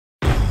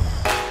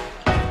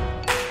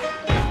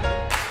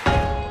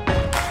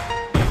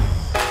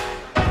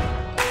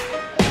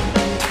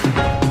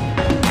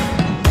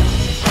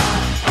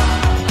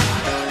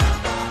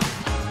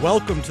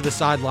welcome to the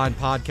Sideline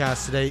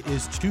Podcast. Today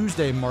is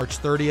Tuesday, March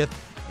 30th,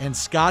 and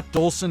Scott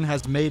Dolson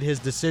has made his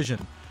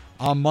decision.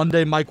 On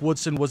Monday, Mike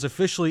Woodson was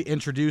officially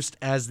introduced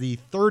as the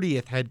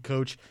 30th head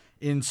coach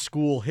in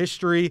school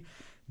history.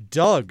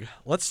 Doug,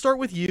 let's start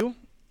with you.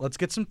 Let's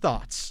get some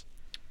thoughts.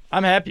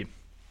 I'm happy.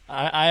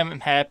 I am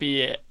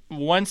happy.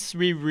 Once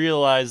we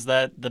realized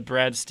that the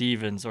Brad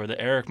Stevens or the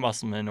Eric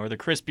Musselman or the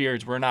Chris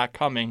Beards were not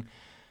coming,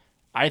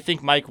 I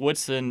think Mike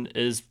Woodson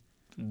is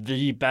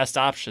the best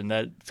option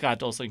that Scott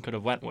Dolson could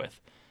have went with.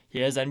 He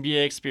has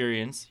NBA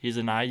experience. He's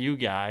an IU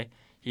guy.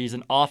 He's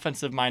an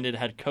offensive-minded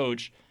head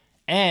coach.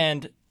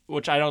 And,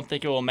 which I don't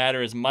think it will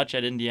matter as much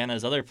at Indiana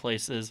as other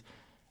places,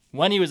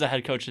 when he was a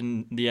head coach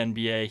in the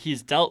NBA,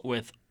 he's dealt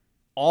with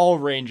all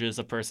ranges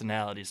of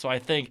personalities. So I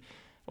think,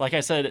 like I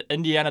said,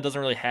 Indiana doesn't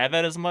really have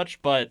that as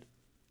much, but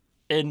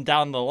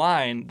down the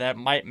line, that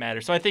might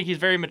matter. So I think he's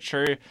very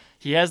mature.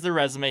 He has the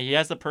resume. He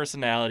has the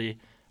personality.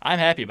 I'm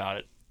happy about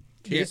it.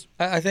 Yeah,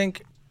 I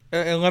think,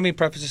 and let me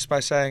preface this by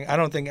saying, I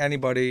don't think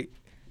anybody,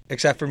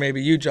 except for maybe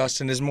you,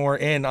 Justin, is more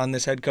in on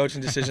this head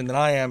coaching decision than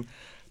I am.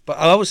 But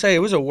I would say it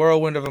was a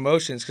whirlwind of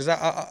emotions because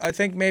I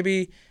think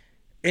maybe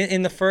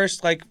in the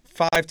first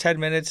 5-10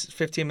 minutes,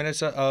 15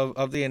 minutes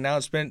of the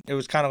announcement, it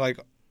was kind of like,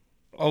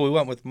 oh, we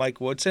went with Mike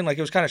Woodson. It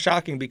was kind of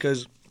shocking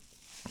because,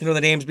 the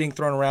names being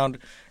thrown around,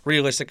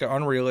 realistic or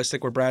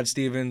unrealistic, were Brad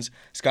Stevens,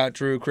 Scott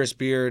Drew, Chris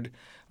Beard,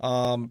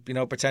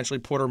 potentially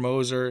Porter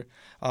Moser,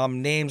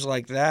 names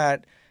like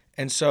that.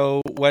 And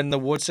so when the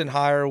Woodson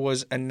hire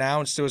was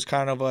announced, it was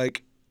kind of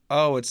like,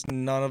 oh, it's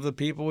none of the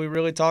people we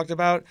really talked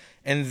about.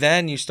 And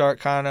then you start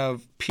kind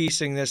of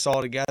piecing this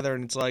all together,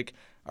 and it's like,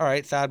 all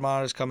right, Thad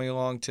Matta is coming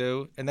along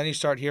too. And then you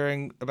start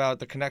hearing about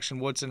the connection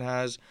Woodson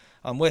has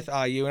with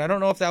IU. And I don't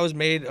know if that was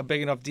made a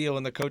big enough deal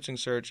in the coaching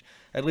search,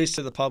 at least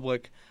to the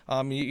public.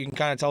 You can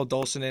kind of tell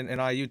Dolson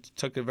and IU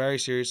took it very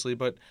seriously.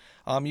 But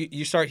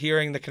you start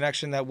hearing the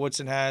connection that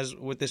Woodson has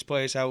with this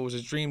place, how it was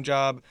his dream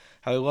job,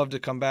 how he loved to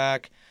come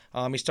back.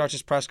 He starts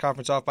his press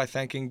conference off by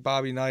thanking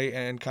Bobby Knight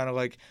and kind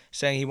of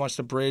saying he wants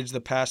to bridge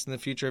the past and the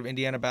future of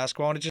Indiana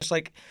basketball. And it's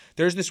just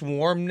there's this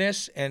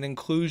warmness and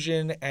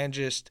inclusion and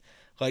just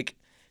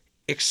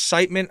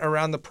excitement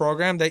around the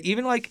program that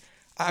even I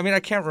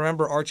can't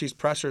remember Archie's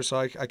presser, so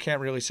I can't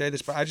really say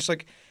this, but I just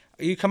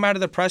you come out of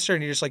the presser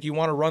and you're just you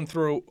want to run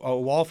through a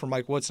wall for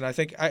Mike Woodson. I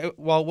think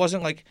while it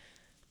wasn't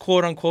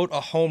quote unquote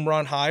a home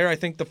run hire, I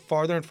think the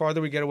farther and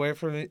farther we get away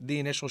from the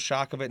initial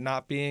shock of it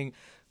not being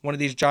one of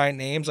these giant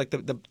names,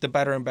 the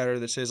better and better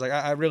this is.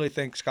 I really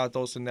think Scott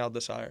Dolson nailed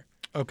this hire.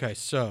 Okay,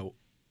 so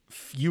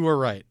you were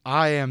right.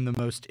 I am the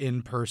most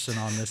in person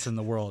on this in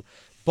the world.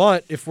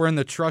 But if we're in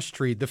the trust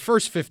tree, the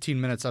first 15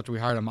 minutes after we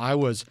hired him, I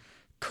was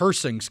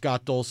cursing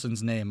Scott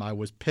Dolson's name. I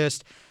was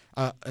pissed.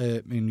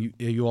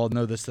 You all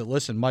know this that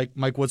listen.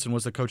 Mike Woodson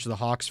was the coach of the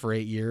Hawks for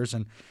 8 years,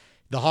 and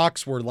the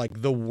Hawks were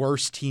the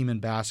worst team in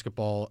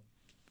basketball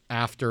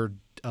after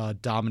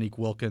Dominique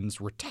Wilkins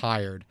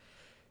retired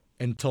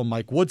until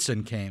Mike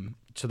Woodson came.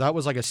 So that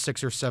was a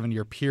 6 or 7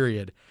 year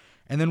period.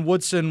 And then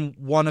Woodson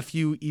won a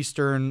few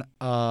Eastern,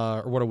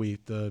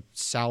 the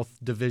South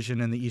Division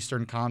in the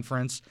Eastern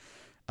Conference.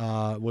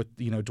 With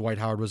Dwight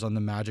Howard was on the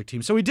Magic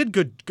team, so he did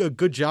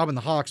good job in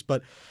the Hawks,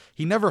 but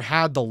he never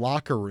had the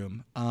locker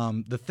room.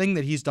 The thing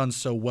that he's done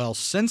so well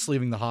since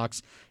leaving the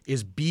Hawks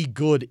is be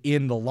good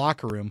in the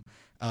locker room.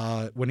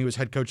 When he was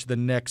head coach of the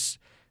Knicks,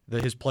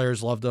 his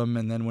players loved him,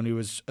 and then when he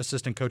was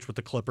assistant coach with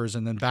the Clippers,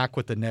 and then back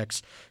with the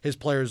Knicks, his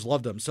players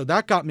loved him. So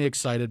that got me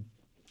excited.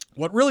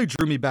 What really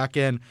drew me back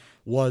in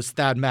was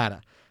Thad Matta.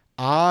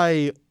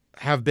 I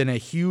have been a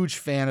huge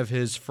fan of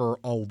his for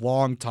a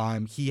long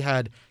time. He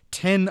had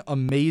 10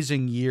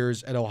 amazing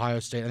years at Ohio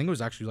State. I think it was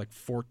actually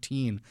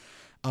 14.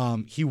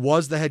 He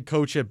was the head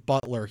coach at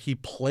Butler. He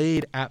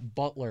played at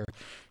Butler.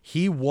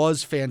 He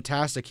was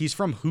fantastic. He's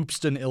from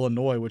Hoopeston,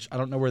 Illinois, which I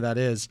don't know where that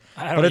is,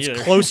 but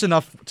it's close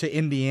enough to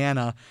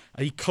Indiana.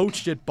 He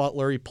coached at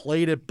Butler. He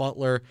played at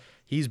Butler.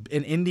 He's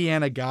an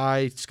Indiana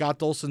guy. Scott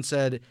Dolson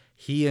said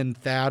he and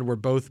Thad were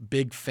both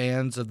big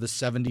fans of the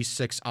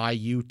 76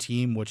 IU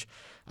team, which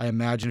I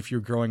imagine if you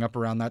were growing up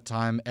around that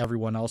time,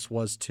 everyone else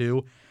was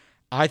too.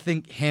 I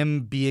think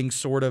him being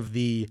sort of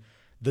the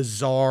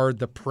czar,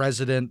 the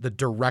president, the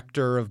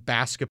director of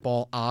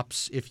basketball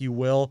ops, if you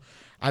will,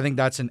 I think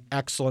that's an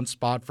excellent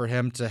spot for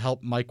him to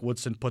help Mike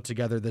Woodson put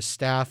together the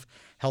staff,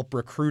 help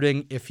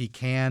recruiting if he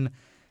can.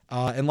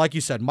 And like you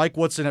said, Mike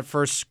Woodson at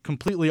first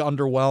completely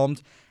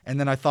underwhelmed, and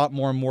then I thought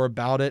more and more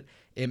about it.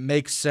 It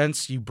makes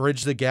sense. You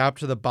bridge the gap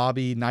to the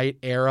Bobby Knight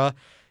era.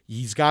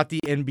 He's got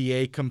the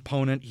NBA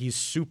component. He's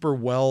super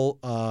well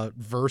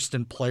versed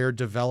in player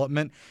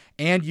development.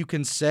 And you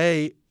can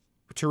say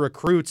to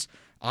recruits,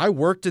 I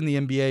worked in the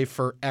NBA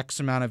for X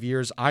amount of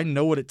years. I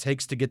know what it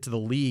takes to get to the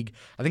league.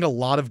 I think a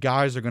lot of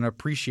guys are going to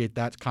appreciate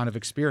that kind of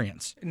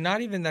experience. Not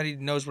even that he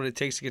knows what it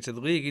takes to get to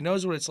the league. He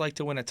knows what it's like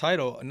to win a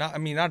title.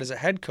 Not as a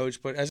head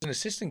coach, but as an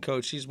assistant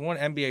coach, he's won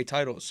NBA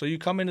titles. So you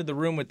come into the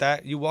room with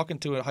that. You walk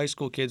into a high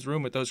school kid's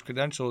room with those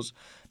credentials,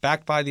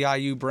 backed by the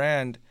IU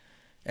brand.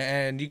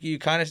 and you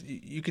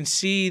can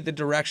see the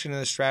direction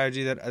and the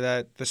strategy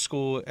that the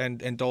school and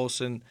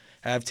Dolson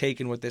have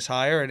taken with this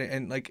hire,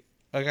 and like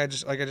I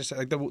just said,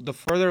 like the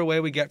further away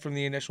we get from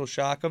the initial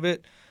shock of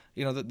it,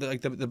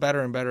 the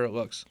better and better it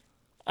looks.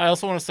 I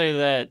also want to say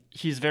that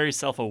he's very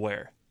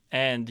self-aware,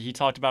 and he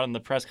talked about in the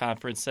press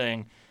conference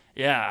saying,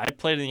 "Yeah, I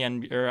played in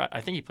the NBA, or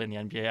I think he played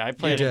in the NBA. I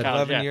played in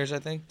college, 11 years, I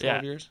think,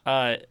 12 years."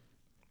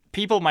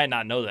 People might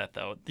not know that,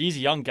 though. These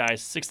young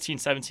guys, 16,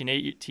 17,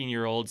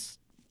 18-year-olds,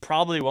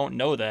 probably won't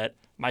know that.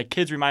 My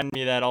kids remind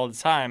me of that all the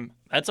time.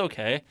 That's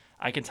okay.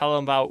 I can tell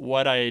them about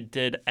what I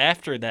did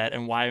after that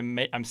and why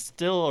I'm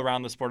still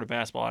around the sport of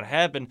basketball and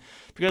have been.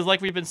 Because like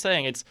we've been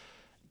saying, it's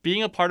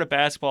being a part of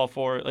basketball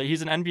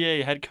he's an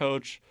NBA head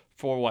coach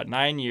for,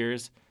 9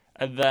 years,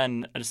 and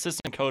then an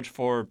assistant coach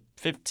for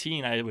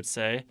 15, I would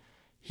say.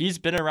 He's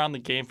been around the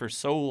game for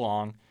so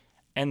long.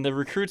 And the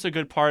recruit's a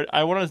good part.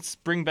 I want to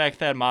bring back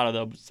Thad Matta,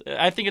 though.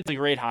 I think it's a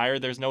great hire.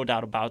 There's no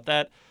doubt about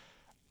that.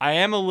 I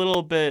am a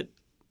little bit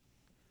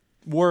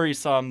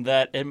worrisome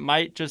that it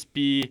might just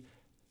be,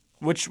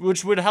 which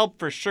would help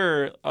for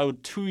sure, a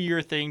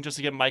 2-year thing just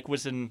to get Mike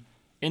Woodson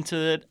into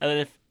it. And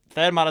if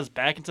Thad Matta's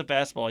back into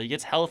basketball, he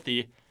gets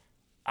healthy,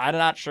 I'm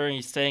not sure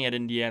he's staying at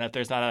Indiana if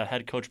there's not a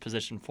head coach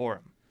position for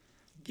him.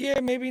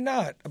 Yeah, maybe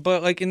not.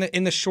 But like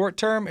in the short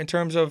term, in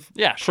terms of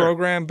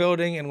program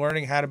building and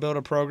learning how to build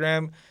a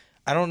program,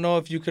 I don't know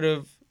if you could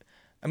have.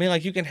 I mean,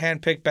 like you can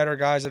handpick better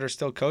guys that are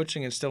still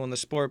coaching and still in the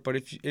sport. But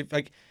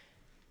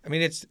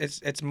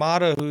it's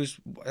Mata, who's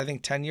I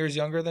think 10 years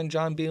younger than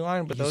John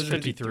Beilein. But He's those 53.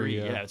 are 53.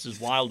 Yeah, it's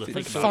just wild to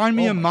think about. Find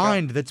me a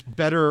mind that's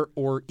better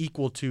or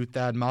equal to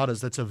Thad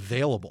Matta's that's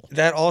available.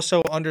 That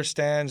also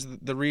understands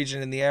the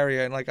region and the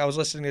area. And like I was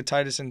listening to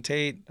Titus and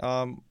Tate.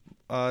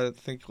 I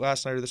think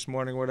last night or this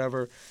morning or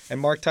whatever. And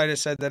Mark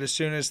Titus said that as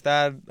soon as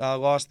Thad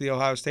lost the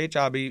Ohio State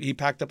job, he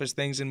packed up his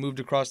things and moved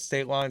across the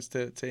state lines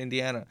to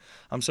Indiana.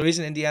 So he's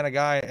an Indiana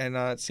guy, and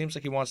it seems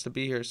like he wants to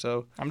be here.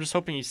 So I'm just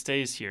hoping he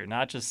stays here,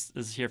 not just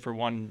is here for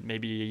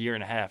maybe a year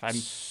and a half.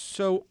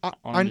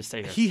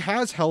 He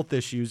has health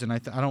issues, and I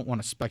don't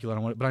want to speculate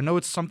on it, but I know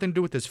it's something to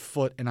do with his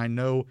foot, and I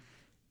know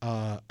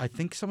I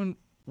think someone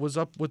was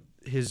up with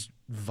his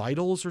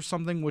vitals or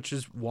something, which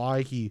is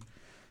why he –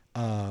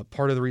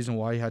 part of the reason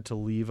why he had to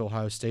leave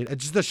Ohio State.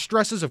 It's just the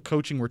stresses of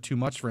coaching were too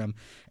much for him.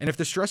 And if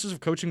the stresses of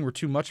coaching were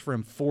too much for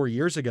him 4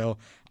 years ago,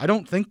 I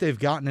don't think they've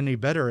gotten any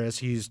better as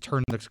he's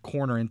turned the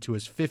corner into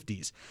his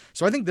 50s.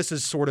 So I think this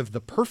is sort of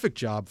the perfect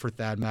job for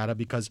Thad Matta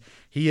because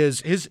he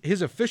is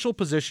his official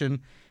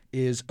position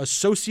is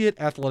Associate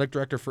Athletic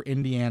Director for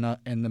Indiana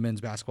and the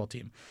men's basketball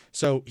team.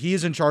 So he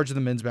is in charge of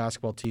the men's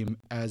basketball team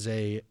as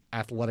a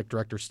athletic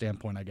director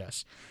standpoint, I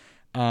guess.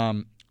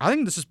 I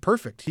think this is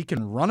perfect. He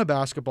can run a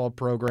basketball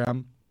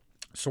program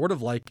sort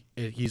of like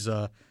he's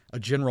a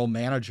general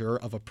manager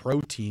of a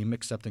pro team,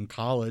 except in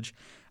college.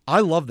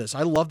 I love this.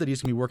 I love that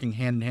he's going to be working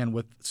hand in hand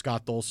with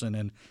Scott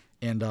Dolson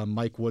and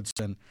Mike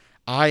Woodson.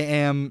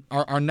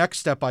 Our next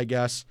step, I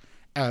guess,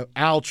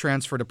 Al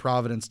transferred to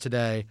Providence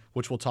today,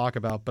 which we'll talk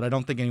about, but I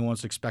don't think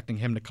anyone's expecting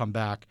him to come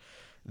back.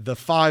 The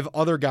 5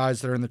 other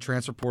guys that are in the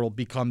transfer portal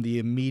become the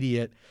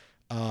immediate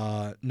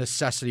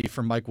necessity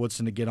for Mike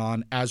Woodson to get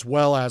on, as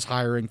well as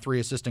hiring 3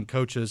 assistant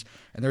coaches.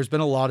 And there's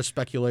been a lot of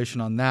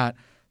speculation on that,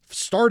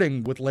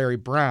 starting with Larry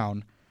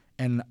Brown.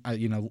 And,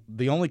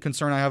 the only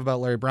concern I have about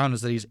Larry Brown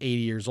is that he's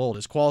 80 years old.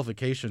 His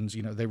qualifications,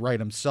 they write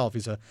himself.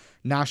 He's a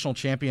national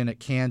champion at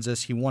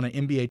Kansas. He won an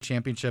NBA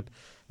championship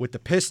with the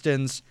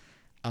Pistons.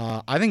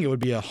 I think it would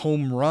be a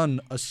home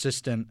run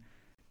assistant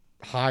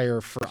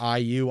hire for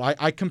IU.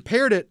 I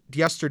compared it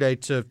yesterday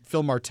to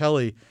Phil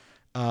Martelli,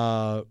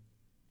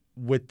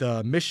 with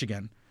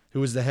Michigan,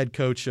 who was the head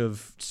coach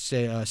of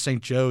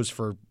St. Joe's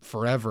for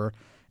forever.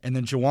 And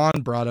then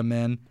Juwan brought him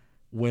in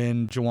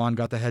when Juwan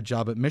got the head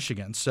job at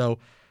Michigan. So,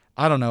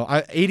 I don't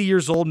know. 80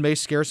 years old may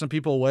scare some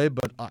people away,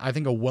 but I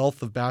think a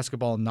wealth of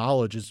basketball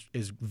knowledge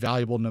is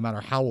valuable no matter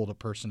how old a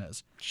person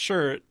is.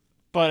 Sure,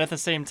 but at the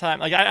same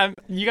time,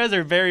 you guys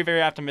are very,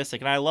 very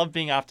optimistic, and I love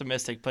being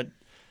optimistic, but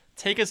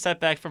take a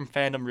step back from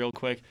fandom real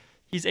quick.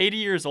 He's 80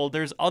 years old.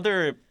 There's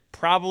other...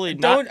 Probably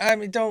not.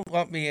 Don't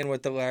lump me in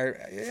with the Larry.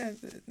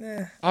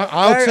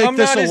 I'll take I'm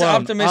this not alone. as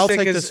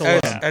optimistic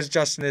as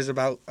Justin is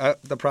about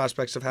the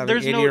prospects of having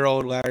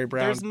 80-year-old Larry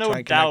Brown there's no try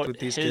and doubt connect with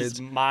these his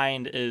kids.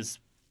 mind is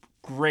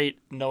great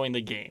knowing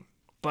the game.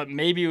 But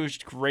maybe it was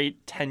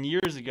great 10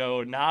 years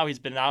ago. Now he's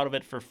been out of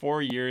it for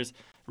 4 years.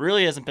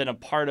 Really hasn't been a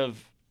part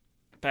of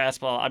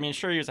basketball. I mean,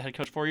 sure, he was a head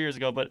coach 4 years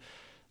ago, but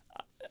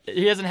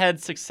he hasn't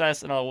had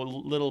success in a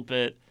little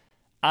bit.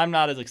 I'm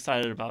not as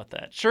excited about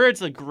that. Sure,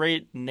 it's a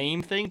great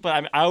name thing,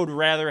 but I would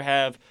rather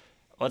have,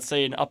 let's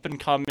say, an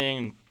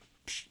up-and-coming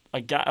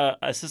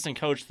assistant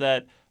coach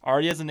that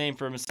already has a name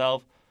for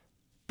himself,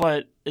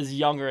 but is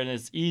younger and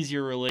is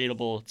easier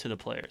relatable to the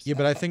players. Yeah,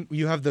 but I think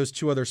you have those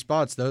 2 other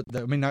spots, though.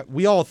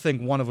 We all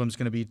think one of them is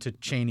going to be to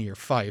Chaney or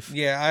Fife.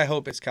 Yeah, I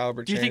hope it's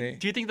Calbert Chaney.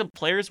 Do you think the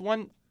players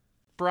want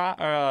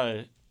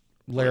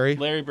Larry?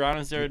 Larry Brown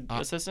is their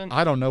assistant?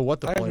 I don't know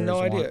what the I have players no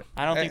want. idea.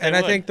 I don't think And they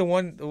I would. think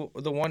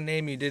the one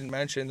name you didn't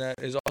mention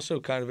that is also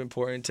kind of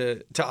important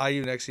to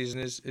IU next season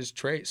is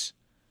Trace.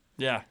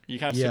 Yeah, you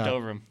kind of Yeah. skipped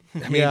over him.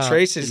 I mean,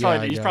 Trace is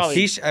He's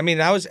probably I mean,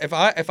 that was if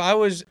I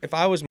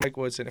was Mike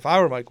Woodson, if I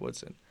were Mike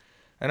Woodson,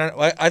 and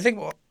I think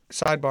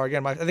sidebar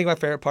again, I think my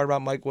favorite part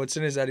about Mike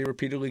Woodson is that he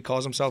repeatedly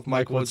calls himself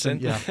Mike Woodson.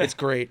 Yeah. It's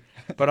great.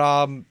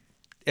 But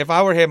if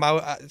I were him,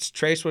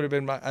 Trace would have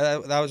been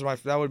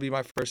that would be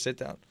my first sit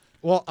down.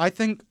 Well, I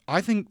think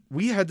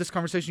we had this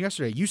conversation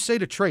yesterday. You say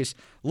to Trace,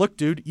 "Look,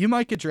 dude, you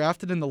might get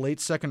drafted in the late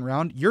second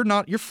round. You're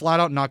flat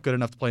out not good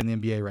enough to play in the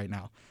NBA right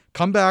now.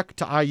 Come back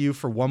to IU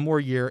for one more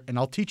year, and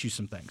I'll teach you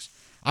some things."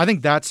 I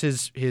think that's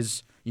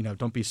his.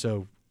 Don't be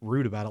so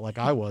rude about it like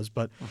I was,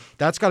 but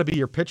that's got to be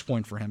your pitch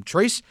point for him.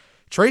 Trace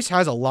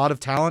has a lot of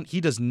talent.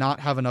 He does not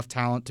have enough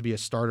talent to be a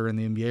starter in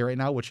the NBA right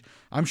now, which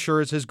I'm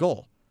sure is his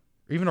goal,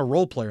 or even a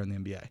role player in the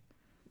NBA.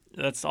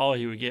 That's all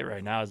he would get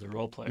right now as a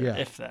role player, Yeah.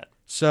 if that.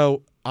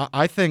 So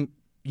I think,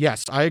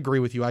 yes, I agree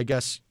with you. I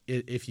guess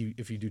if you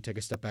do take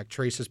a step back,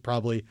 Trace is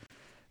probably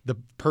the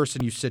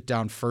person you sit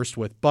down first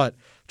with. But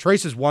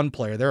Trace is one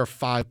player. There are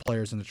 5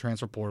 players in the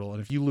transfer portal,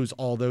 and if you lose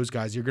all those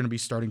guys, you're going to be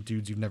starting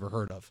dudes you've never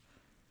heard of.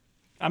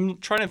 I'm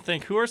trying to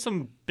think, who are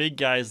some big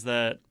guys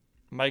that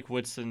Mike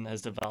Woodson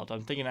has developed?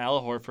 I'm thinking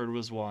Al Horford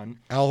was one.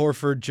 Al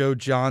Horford, Joe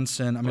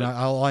Johnson. I mean,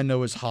 all I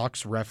know is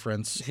Hawks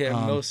reference.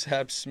 Yeah,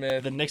 Millsap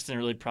Smith. The Knicks didn't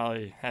really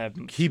probably have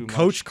He too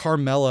coached much.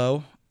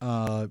 Carmelo.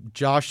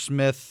 Josh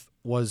Smith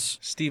was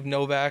Steve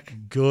Novak.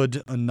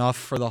 good enough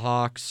for the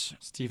Hawks.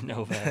 Steve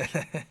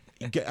Novak.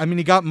 I mean,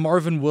 he got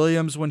Marvin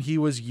Williams when he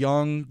was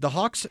young. The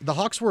Hawks.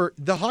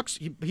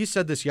 He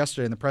said this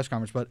yesterday in the press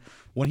conference, but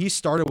when he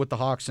started with the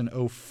Hawks in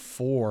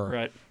 2004,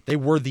 Right. they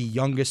were the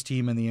youngest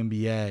team in the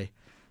NBA.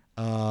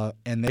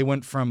 And they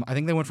went from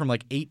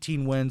like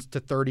 18 wins to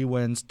 30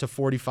 wins to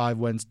 45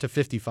 wins to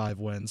 55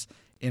 wins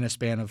in a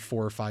span of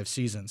 4 or 5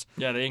 seasons.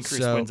 Yeah, they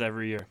increase So, wins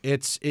every year.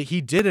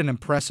 He did an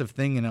impressive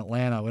thing in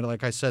Atlanta.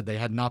 Like I said, they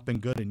had not been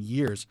good in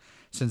years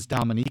since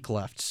Dominique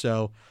left.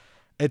 So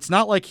it's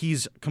not like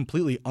he's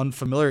completely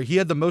unfamiliar. He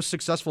had the most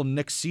successful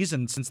Knicks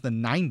season since the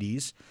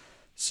 90s.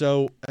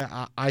 So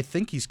I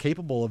think he's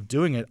capable of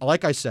doing it.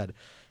 Like I said,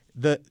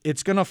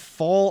 it's going to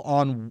fall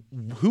on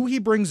who he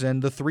brings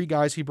in, the 3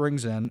 guys he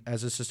brings in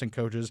as assistant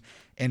coaches,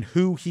 and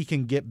who he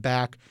can get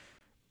back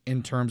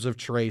in terms of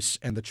Trace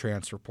and the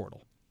transfer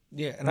portal.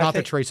 Yeah, and Not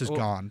that Trace is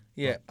gone.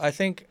 Yeah, I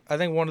think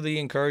one of the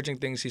encouraging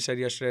things he said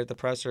yesterday at the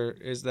presser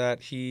is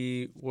that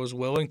he was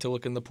willing to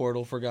look in the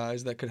portal for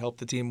guys that could help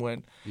the team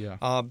win. Yeah.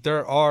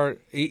 There are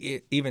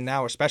even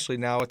now, especially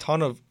now, a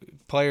ton of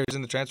players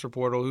in the transfer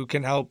portal who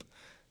can help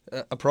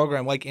a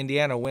program like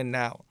Indiana win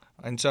now.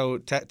 And so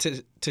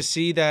to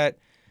see that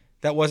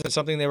wasn't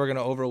something they were going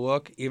to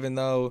overlook, even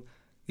though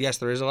yes,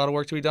 there is a lot of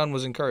work to be done,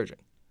 was encouraging.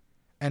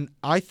 And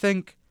I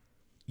think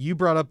you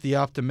brought up the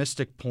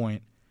optimistic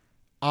point.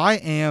 I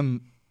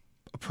am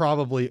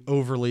probably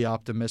overly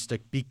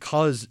optimistic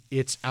because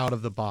it's out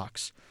of the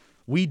box.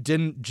 We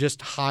didn't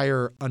just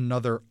hire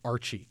another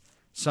Archie,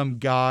 some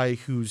guy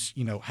who's,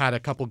 had a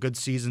couple good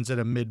seasons at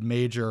a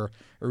mid-major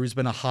or who's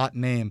been a hot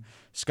name.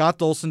 Scott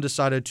Dolson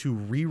decided to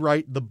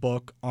rewrite the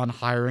book on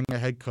hiring a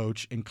head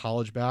coach in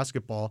college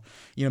basketball,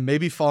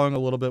 maybe following a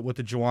little bit with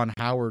the Juwan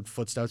Howard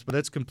footsteps, but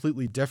it's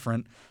completely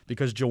different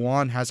because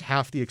Juwan has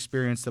half the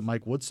experience that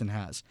Mike Woodson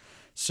has.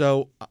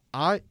 So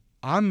I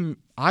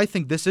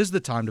think this is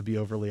the time to be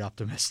overly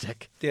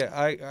optimistic. Yeah,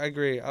 I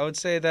agree. I would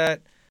say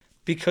that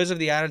because of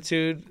the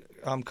attitude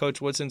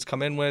Coach Woodson's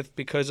come in with,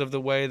 because of the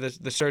way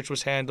the search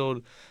was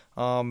handled,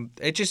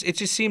 it just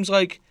seems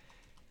like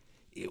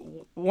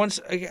once,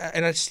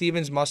 and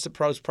Stevens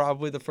was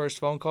probably the first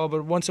phone call,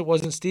 but once it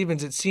wasn't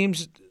Stevens, it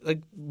seems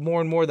like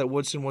more and more that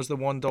Woodson was the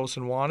one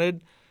Dolson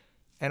wanted.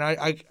 And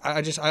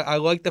I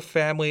like the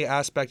family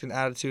aspect and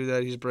attitude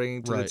that he's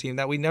bringing to the team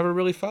that we never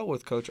really felt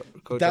with Coach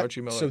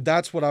Archie Miller. So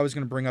that's what I was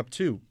going to bring up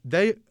too.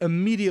 They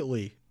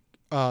immediately,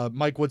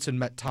 Mike Woodson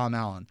met Tom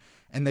Allen,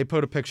 and they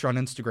put a picture on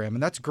Instagram,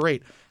 and that's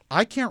great.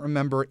 I can't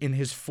remember in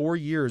his 4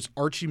 years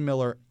Archie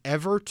Miller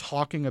ever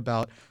talking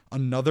about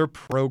another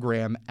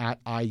program at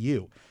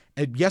IU.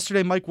 And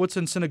yesterday, Mike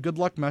Woodson sent a good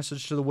luck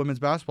message to the women's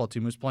basketball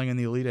team who's playing in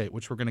the Elite Eight,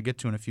 which we're going to get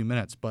to in a few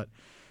minutes, but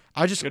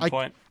Good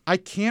point. I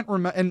can't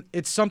remember, and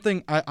it's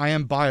something I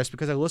am biased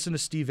because I listen to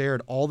Steve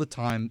Aird all the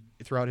time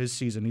throughout his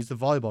season. He's the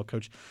volleyball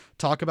coach.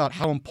 Talk about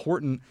how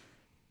important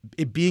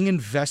being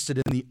invested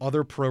in the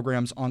other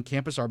programs on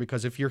campus are,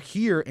 because if you're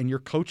here and you're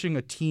coaching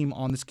a team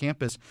on this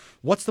campus,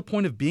 what's the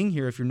point of being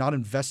here if you're not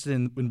invested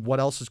in what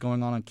else is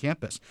going on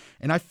campus?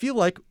 And I feel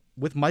like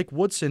with Mike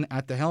Woodson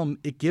at the helm,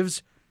 it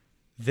gives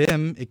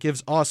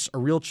us a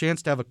real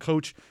chance to have a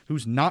coach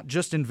who's not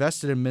just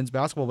invested in men's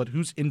basketball, but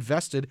who's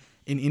invested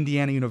in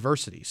Indiana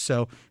University.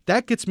 So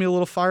that gets me a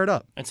little fired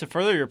up. And to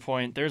further your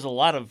point, there's a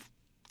lot of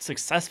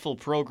successful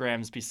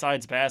programs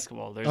besides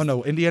basketball.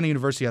 Indiana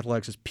University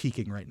athletics is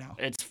peaking right now.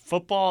 It's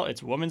football,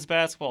 it's women's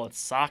basketball, it's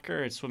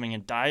soccer, it's swimming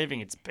and diving,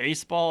 it's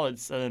baseball, and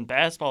then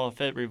basketball if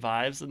it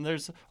revives, and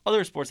there's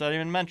other sports that I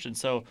didn't even mention.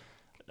 So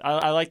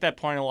I like that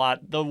point a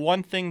lot. The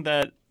one thing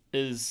that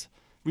is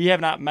we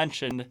have not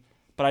mentioned,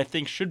 but I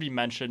think should be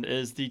mentioned,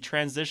 is the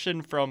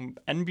transition from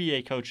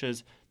NBA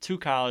coaches to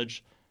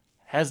college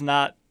has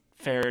not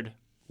fared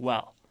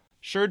well.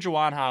 Sure,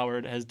 Juwan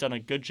Howard has done a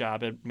good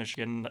job at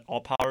Michigan,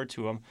 all power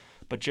to him,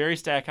 but Jerry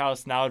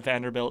Stackhouse now at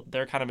Vanderbilt,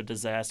 they're kind of a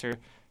disaster.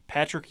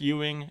 Patrick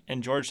Ewing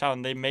and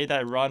Georgetown, they made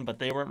that run, but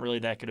they weren't really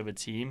that good of a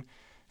team.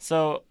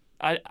 So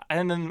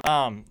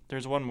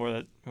there's one more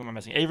that who am I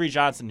missing? Avery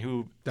Johnson,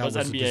 who was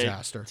NBA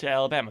disaster to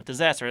Alabama,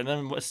 disaster. And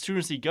then as soon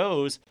as he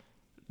goes,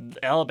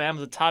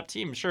 Alabama's a top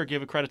team. Sure,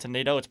 give a credit to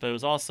Nate Oates, but it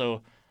was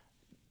also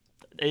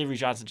Avery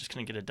Johnson just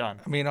couldn't get it done.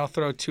 I mean, I'll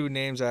throw two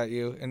names at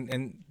you,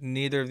 and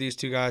neither of these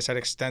two guys had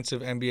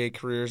extensive NBA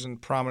careers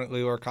and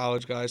prominently were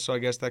college guys, so I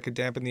guess that could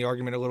dampen the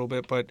argument a little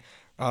bit. But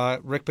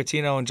Rick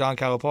Pitino and John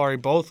Calipari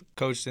both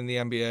coached in the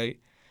NBA,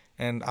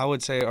 and I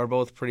would say are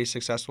both pretty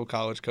successful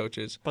college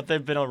coaches. But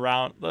they've been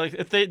around. Like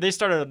if they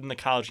started in the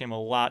college game a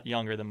lot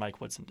younger than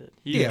Mike Woodson did.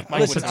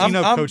 Mike Listen,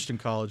 Pitino coached in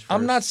college first.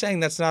 I'm not saying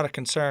that's not a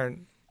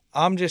concern.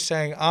 I'm just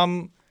saying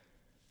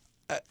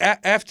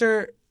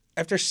after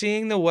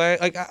seeing the way,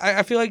 like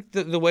I feel like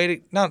the way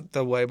to, not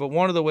the way, but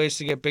one of the ways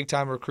to get big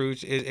time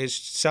recruits is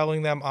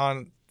selling them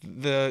on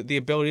the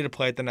ability to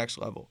play at the next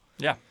level.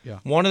 Yeah.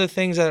 One of the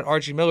things that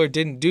Archie Miller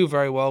didn't do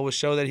very well was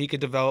show that he could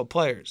develop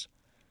players.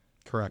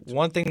 Correct.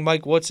 One thing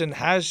Mike Woodson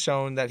has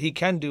shown that he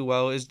can do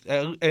well is,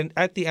 and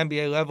at the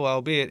NBA level,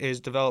 albeit,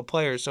 is develop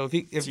players. So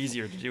it's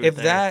easier to do.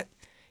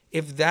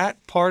 If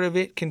that part of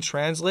it can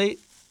translate,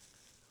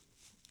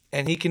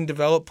 and he can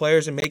develop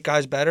players and make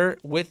guys better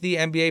with the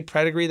NBA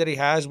pedigree that he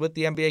has, with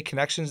the NBA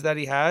connections that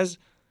he has,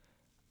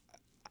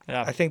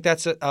 I think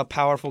that's a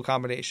powerful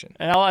combination.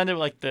 And I'll end it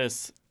like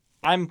this.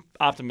 I'm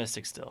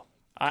optimistic still.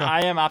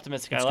 I am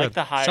optimistic. That's I like good.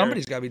 The hire.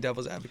 Somebody's got to be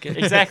devil's advocate.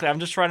 Exactly. I'm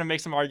just trying to make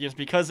some arguments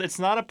because it's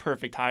not a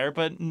perfect hire,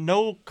 but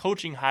no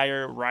coaching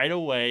hire right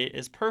away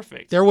is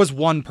perfect. There was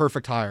one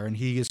perfect hire, and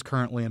he is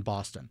currently in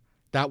Boston.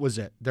 That was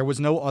it. There was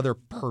no other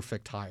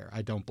perfect hire,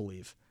 I don't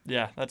believe.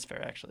 Yeah, that's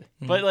fair, actually.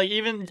 Mm-hmm. But, like,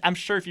 even, I'm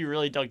sure if you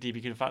really dug deep,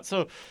 you could have found.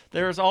 So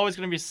there's always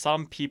going to be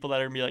some people that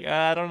are going to be like,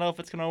 I don't know if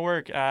it's going to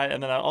work.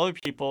 And then other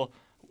people,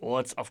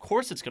 well, of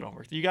course it's going to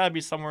work. You got to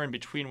be somewhere in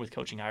between with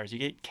coaching hires.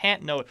 You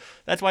can't know.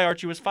 That's why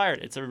Archie was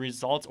fired. It's a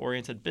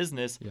results-oriented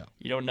business. Yeah.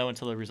 You don't know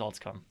until the results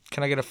come.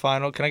 Can I get a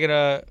final? Can I get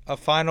a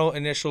final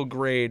initial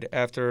grade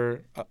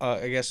after,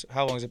 I guess,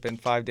 how long has it been?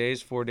 5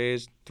 days, 4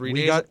 days, 3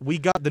 days? We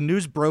got the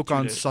news broke 2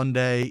 on days.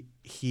 Sunday.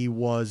 He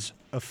was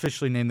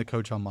officially named the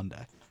coach on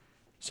Monday.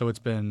 So it's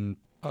been,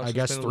 I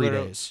guess, 3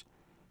 days.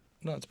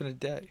 No, it's been a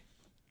day.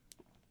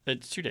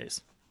 It's 2 days.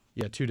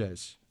 Yeah, 2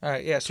 days. All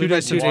right, yeah. So 2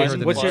 days since we heard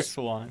the what's news.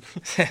 your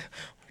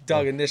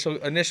Doug,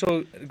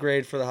 initial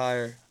grade for the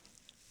hire?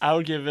 I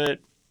would give it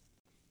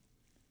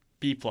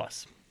B+.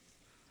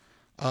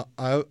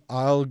 I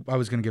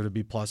was going to give it a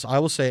B+. I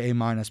will say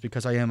A-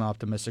 because I am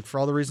optimistic for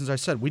all the reasons I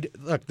said.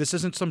 Look, this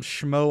isn't some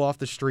schmo off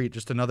the street,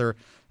 just another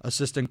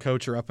assistant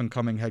coach or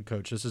up-and-coming head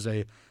coach. This is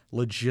a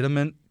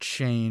legitimate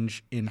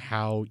change in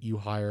how you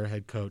hire a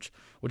head coach,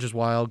 which is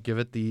why I'll give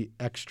it the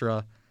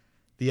extra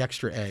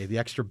A, the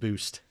extra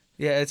boost.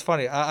 Yeah, it's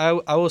funny. I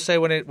will say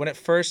when it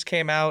first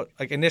came out,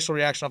 like initial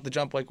reaction off the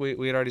jump, like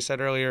we had already said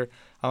earlier,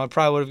 I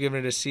probably would have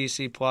given it a C+.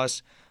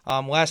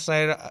 Last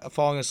night,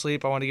 falling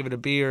asleep, I wanted to give it a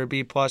B or a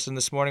B+. And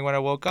this morning when I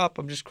woke up,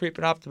 I'm just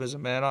creeping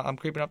optimism, man. I'm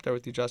creeping up there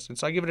with you, Justin.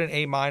 So I give it an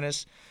A-,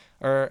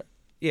 or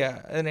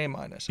yeah, an A-. B++,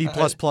 A-, B++, A-,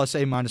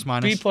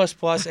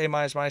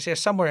 yeah,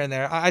 somewhere in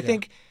there.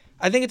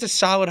 I think it's a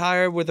solid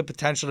hire with the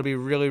potential to be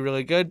really,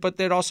 really good, but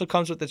it also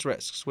comes with its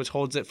risks, which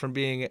holds it from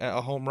being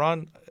a home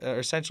run,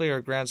 essentially, or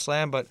a grand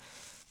slam. But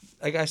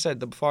like I said,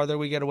 the farther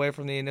we get away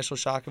from the initial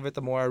shock of it,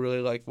 the more I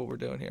really like what we're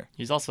doing here.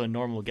 He's also a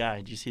normal guy.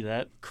 Did you see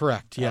that?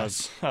 Correct,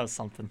 yes. That was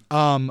something.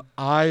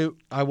 I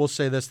will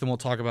say this, then we'll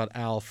talk about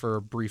Al for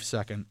a brief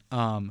second.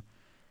 I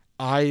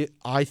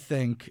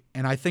think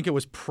it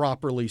was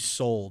properly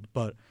sold,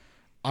 but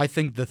I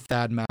think the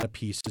Thad Matta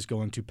piece is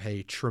going to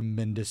pay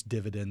tremendous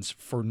dividends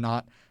for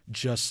not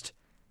just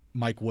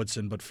Mike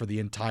Woodson, but for the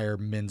entire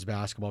men's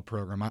basketball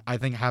program. I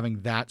think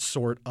having that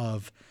sort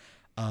of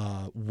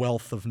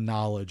wealth of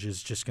knowledge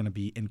is just going to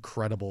be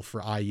incredible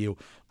for IU.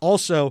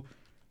 Also,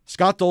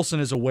 Scott Dolson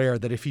is aware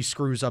that if he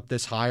screws up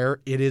this hire,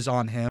 it is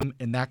on him,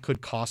 and that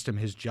could cost him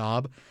his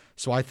job.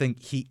 So I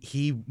think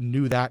he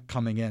knew that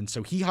coming in.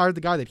 So he hired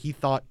the guy that he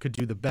thought could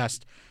do the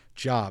best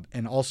job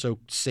and also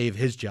save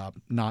his job.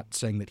 Not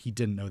saying that he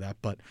didn't know that,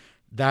 but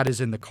that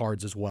is in the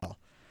cards as well.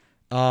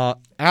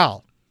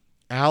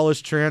 Al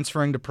is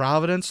transferring to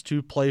Providence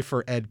to play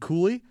for Ed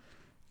Cooley.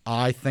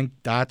 I think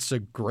that's a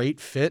great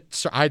fit.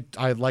 So I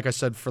like I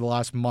said, for the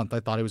last month, I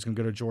thought he was going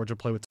to go to Georgia,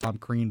 play with Tom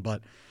Crean,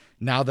 but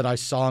now that I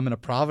saw him in a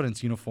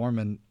Providence uniform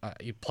and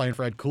playing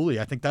for Ed Cooley,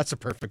 I think that's a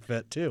perfect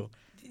fit too.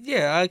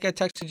 Yeah, like I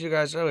texted you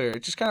guys earlier,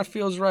 it just kind of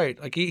feels right.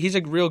 Like he's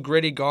a real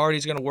gritty guard.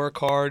 He's going to work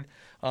hard.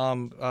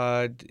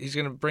 He's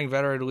going to bring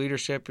veteran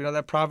leadership. You know,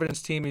 that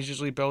Providence team is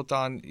usually built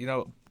on,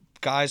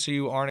 guys who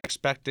you aren't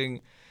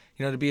expecting,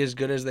 to be as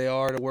good as they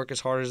are, to work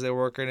as hard as they're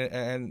working,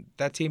 and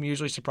that team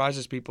usually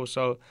surprises people.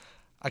 So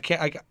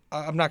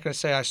I'm not going to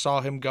say I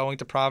saw him going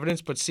to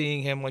Providence, but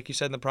seeing him, like you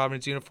said, in the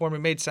Providence uniform, it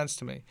made sense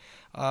to me.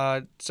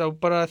 But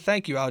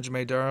thank you,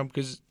 Aljamain Durham,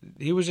 because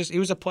he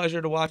was a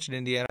pleasure to watch in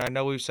Indiana. I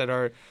know we've said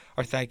our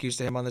thank yous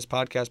to him on this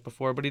podcast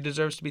before, but he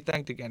deserves to be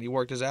thanked again. He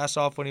worked his ass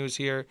off when he was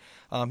here.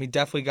 He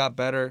definitely got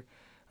better.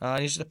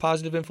 And he's just a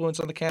positive influence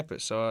on the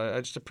campus. So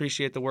I just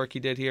appreciate the work he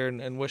did here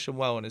and wish him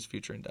well in his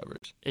future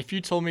endeavors. If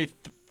you told me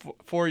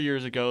 4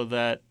 years ago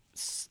that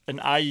an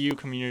IU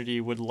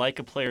community would like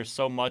a player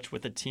so much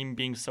with the team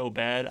being so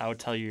bad, I would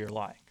tell you you're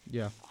lying.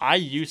 Yeah.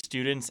 IU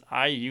students,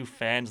 IU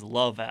fans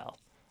love Al.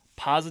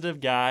 Positive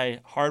guy,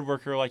 hard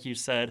worker, like you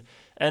said.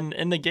 And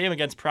in the game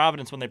against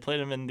Providence, when they played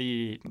him in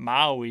the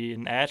Maui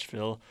in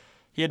Asheville,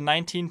 he had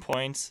 19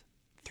 points,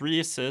 3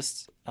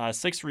 assists,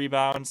 6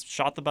 rebounds,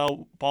 shot the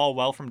ball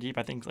well from deep,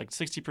 I think like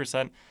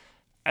 60%.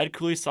 Ed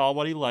Cooley saw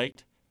what he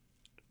liked,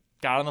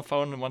 got on the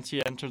phone, and once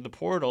he entered the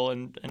portal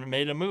and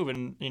made a move.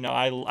 And,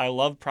 I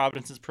love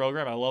Providence's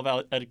program. I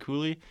love Ed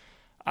Cooley.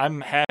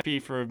 I'm happy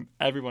for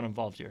everyone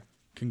involved here.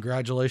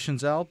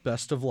 Congratulations, Al.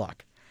 Best of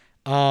luck.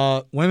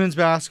 Women's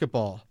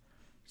basketball.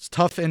 It's a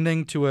tough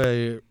ending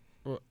to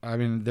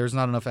there's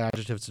not enough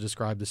adjectives to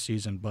describe the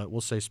season, but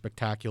we'll say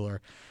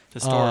spectacular.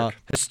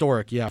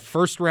 Historic, yeah.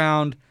 First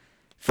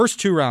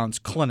 2 rounds,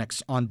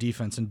 clinics on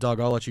defense. And,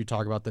 Doug, I'll let you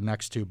talk about the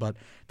next 2. But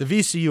the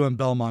VCU and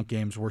Belmont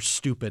games were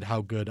stupid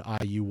how good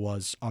IU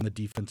was on the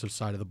defensive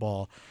side of the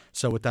ball.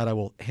 So with that, I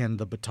will hand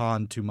the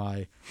baton to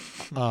my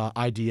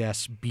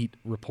IDS beat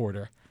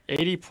reporter.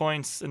 80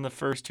 points in the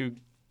first 2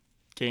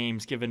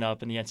 games given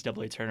up in the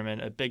NCAA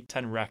tournament, a Big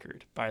Ten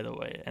record, by the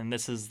way. And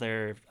this is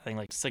their, I think,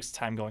 6th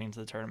time going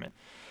into the tournament.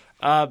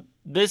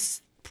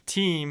 This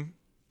team...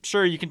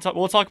 Sure, you can talk.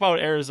 We'll talk about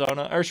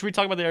Arizona. Or should we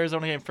talk about the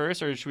Arizona game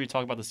first, or should we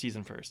talk about the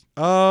season first?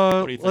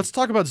 What do you think? Let's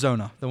talk about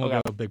Zona. Then we'll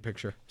go big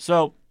picture.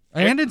 So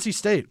and NC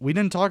State. We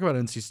didn't talk about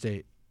NC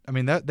State. I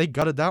mean, they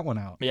gutted that one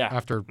out. Yeah,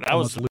 after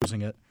almost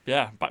losing it.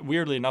 Yeah, but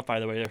weirdly enough,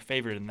 by the way, they're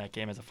favored in that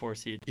game as a 4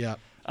 seed. Yeah.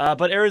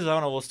 But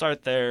Arizona, we'll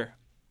start there.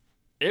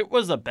 It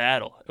was a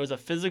battle. It was a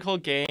physical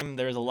game.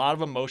 There was a lot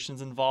of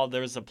emotions involved.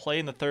 There was a play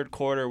in the third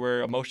quarter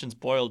where emotions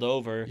boiled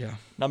over. Yeah.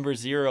 Number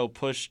 0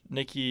 pushed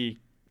Nikki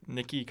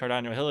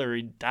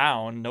Cardano-Hillary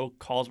down. No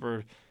calls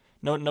were,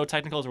 no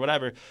technicals or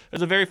whatever. It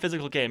was a very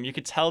physical game. You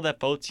could tell that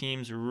both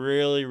teams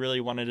really,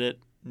 really wanted it.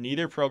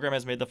 Neither program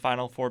has made the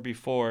Final Four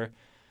before.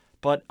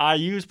 But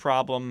IU's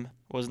problem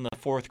was in the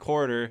fourth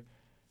quarter,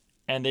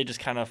 and they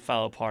just kind of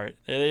fell apart.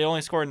 They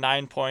only scored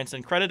 9 points,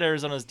 and credit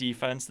Arizona's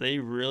defense. They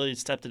really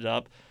stepped it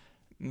up.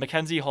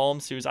 Mackenzie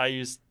Holmes, who's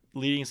IU's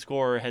leading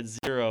scorer, had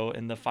 0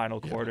 in the final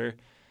quarter.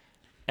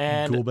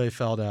 And Goulbe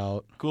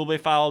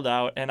fouled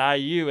out. And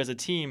IU as a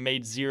team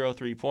made 0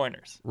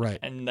 3-pointers. Right.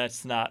 And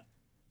that's not.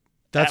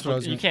 That's what I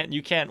was.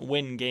 You can't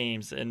win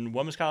games in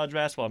women's college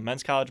basketball,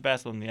 men's college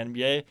basketball, in the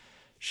NBA,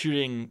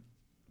 shooting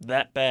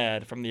that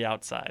bad from the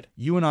outside.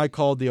 You and I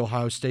called the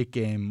Ohio State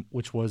game,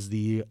 which was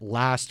the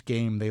last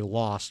game they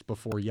lost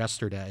before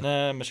yesterday.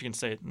 Michigan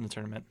State in the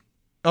tournament.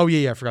 Oh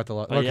yeah, I forgot the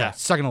last. Okay, yeah.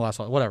 Second to last,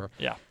 whatever.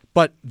 Yeah.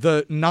 But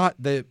the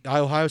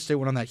Ohio State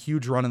went on that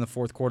huge run in the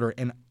fourth quarter,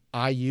 and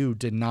IU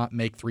did not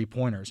make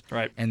 3-pointers.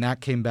 Right. And that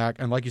came back,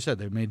 and like you said,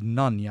 they made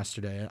none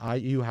yesterday.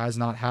 IU has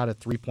not had a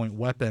 3-point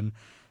weapon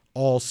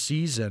all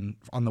season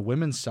on the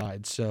women's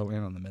side,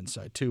 and on the men's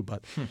side too.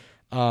 But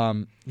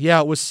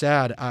it was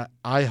sad.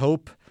 I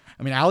hope.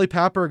 I mean, Ali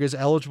Papberg is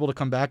eligible to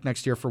come back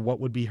next year for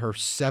what would be her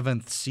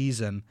 7th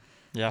season,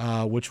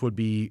 which would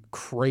be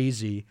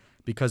crazy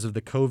because of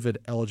the COVID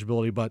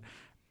eligibility. But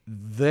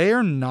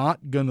they're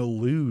not going to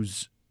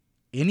lose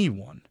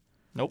anyone.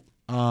 Nope.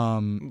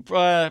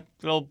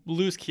 They'll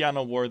lose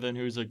Kiana Worthen,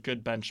 who's a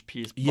good bench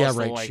piece. Yeah,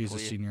 right. Likely. She's a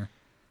senior.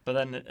 But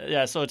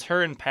then, so it's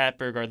her and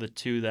Patberg are the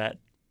 2 that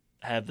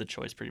have the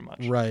choice pretty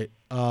much. Right.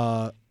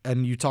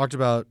 And you talked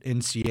about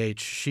NCH.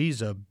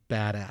 She's a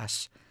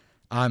badass.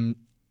 I'm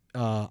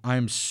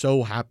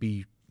so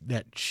happy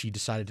that she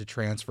decided to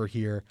transfer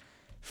here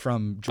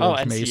from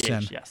George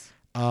Mason. NCH,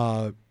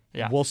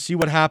 yes. We'll see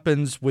what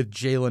happens with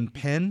Jalen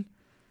Penn.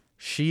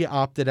 She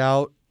opted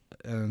out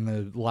in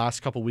the last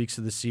couple weeks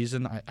of the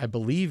season. I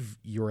believe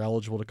you're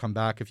eligible to come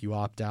back if you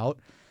opt out.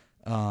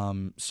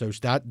 So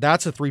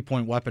that's a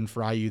 3-point weapon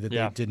for IU that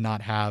they did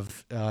not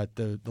have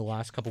the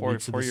last couple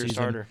weeks of the season.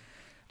 Starter.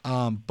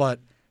 But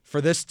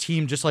for this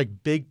team, just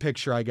like big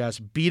picture, I guess,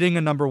 beating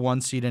a number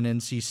 1 seed in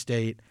NC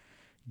State,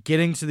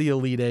 getting to the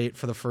Elite Eight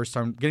for the first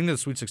time, getting to the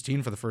Sweet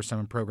 16 for the first time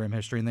in program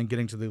history, and then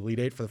getting to the Elite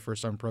Eight for the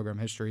first time in program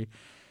history,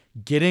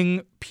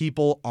 getting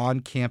people on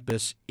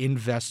campus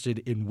invested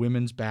in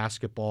women's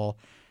basketball.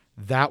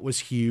 That was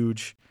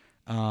huge.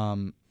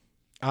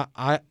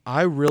 I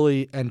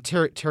really, and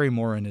Terry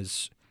Morin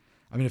is,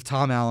 I mean, if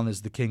Tom Allen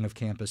is the king of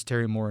campus,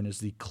 Terry Morin is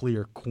the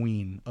clear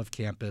queen of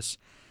campus.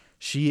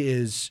 She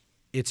is,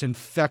 it's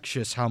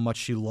infectious how much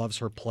she loves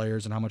her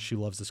players and how much she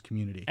loves this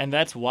community. And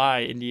that's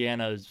why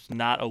Indiana is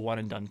not a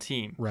one-and-done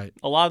team. Right.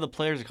 A lot of the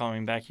players are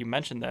coming back. You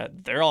mentioned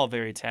that. They're all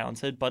very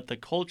talented, but the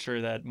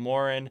culture that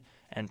Morin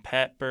and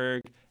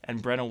Patberg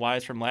and Brenna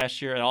Wise from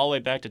last year and all the way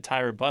back to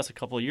Tyra Buss a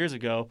couple of years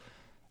ago,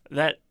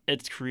 that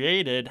it's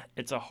created.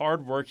 It's a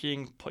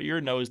hard-working, put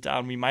your nose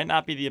down. We might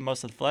not be the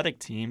most athletic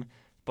team,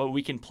 but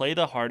we can play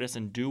the hardest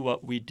and do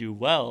what we do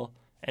well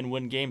and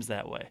win games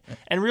that way.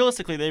 And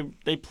realistically,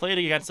 they played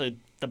against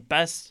the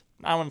best.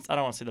 I don't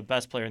want to say the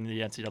best player in the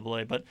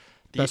NCAA, but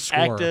the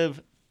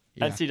active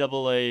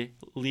NCAA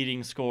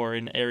leading scorer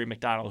in Ari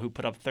McDonald, who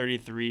put up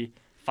 33,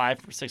 5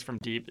 for 6 from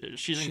deep.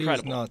 She's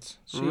incredible. Nuts.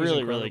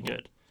 Really, really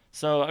good.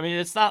 So I mean,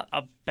 it's not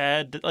a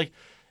bad like.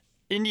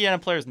 Indiana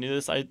players knew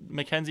this.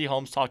 Mackenzie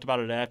Holmes talked about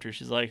it after.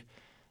 She's like,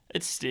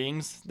 it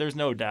stings. There's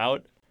no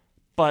doubt.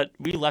 But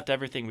we left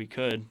everything we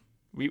could.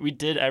 We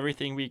did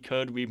everything we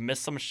could. We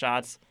missed some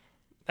shots.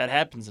 That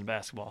happens in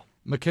basketball.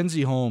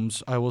 Mackenzie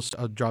Holmes, I'll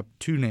drop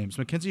two names.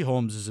 Mackenzie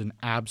Holmes is an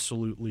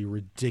absolutely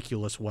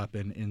ridiculous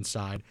weapon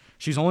inside.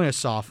 She's only a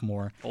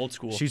sophomore. Old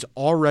school. She's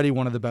already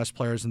one of the best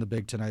players in the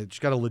Big Ten. She's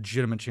got a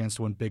legitimate chance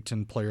to win Big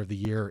Ten Player of the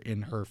Year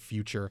in her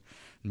future,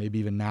 maybe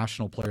even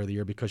National Player of the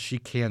Year, because she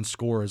can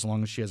score as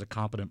long as she has a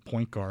competent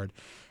point guard.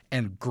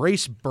 And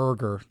Grace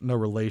Berger, no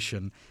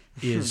relation,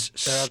 is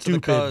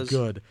stupid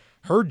good.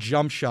 Her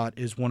jump shot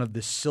is one of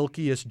the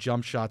silkiest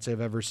jump shots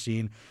I've ever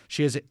seen.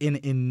 She has an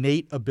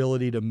innate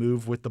ability to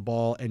move with the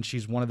ball, and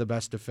she's one of the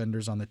best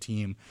defenders on the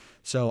team.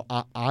 So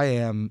I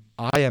am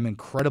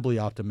incredibly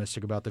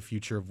optimistic about the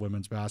future of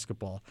women's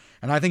basketball.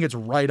 And I think it's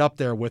right up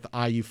there with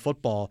IU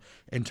football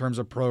in terms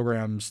of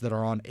programs that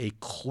are on a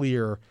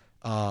clear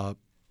upward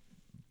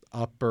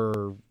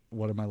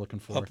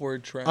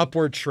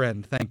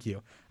trend. Thank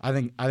you. I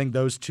think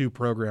those two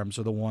programs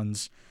are the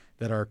ones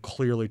that are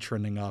clearly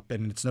trending up,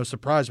 and it's no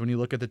surprise when you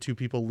look at the two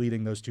people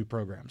leading those two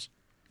programs.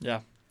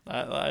 Yeah,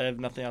 I have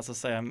nothing else to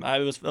say.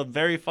 It was a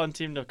very fun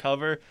team to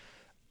cover,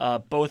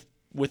 both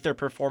with their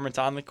performance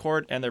on the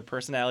court and their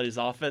personalities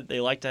off it. They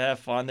like to have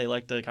fun. They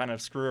like to kind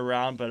of screw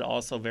around, but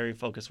also very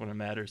focused when it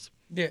matters.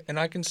 Yeah, and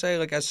I can say,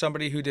 like, as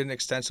somebody who didn't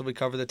extensively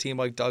cover the team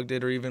like Doug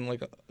did, or even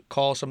like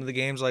call some of the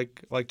games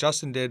like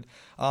Justin did,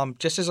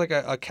 just as like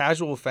a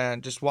casual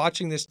fan, just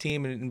watching this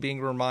team and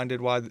being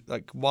reminded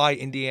why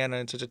Indiana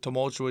in such a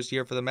tumultuous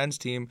year for the men's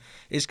team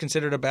is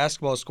considered a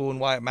basketball school and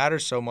why it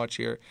matters so much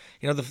here.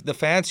 You know, the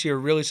fans here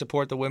really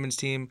support the women's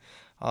team.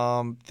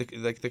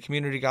 The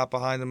community got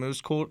behind them. It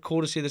was cool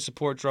to see the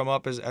support drum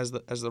up as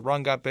the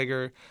run got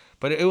bigger.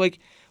 But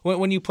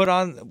when you put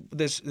on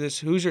this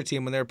Hoosier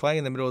team when they were playing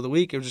in the middle of the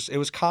week, it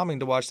was calming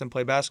to watch them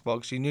play basketball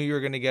because you knew you were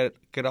going to get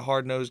a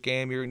hard nosed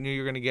game. You knew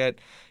you were going to get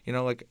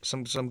like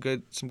some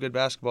good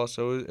basketball.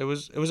 So it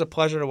was a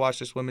pleasure to watch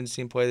this women's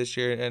team play this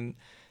year, and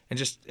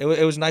just it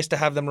was nice to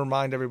have them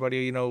remind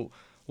everybody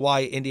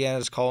why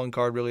Indiana's calling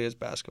card really is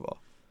basketball.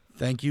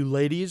 Thank you,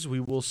 ladies. We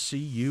will see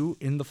you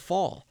in the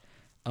fall.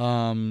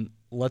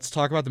 Let's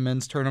talk about the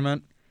men's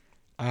tournament.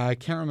 I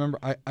can't remember.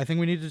 I think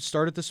we need to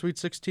start at the Sweet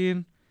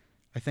 16.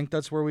 I think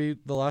that's where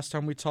the last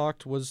time we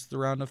talked was the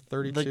round of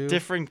 32. The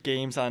different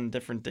games on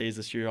different days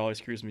this year always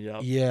screws me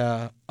up.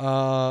 Yeah.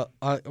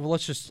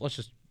 Let's just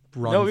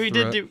run. No, we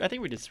through did it. I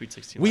think we did Sweet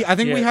 16. We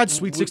had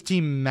Sweet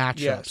 16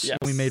 matchups. Yes.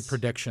 We made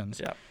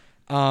predictions. Yeah.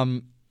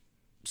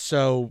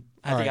 So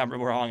I think I'm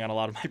wrong on a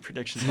lot of my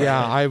predictions.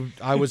 Yeah,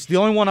 I was the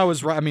only one I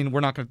was right. I mean, we're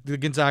not going to. The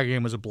Gonzaga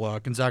game was a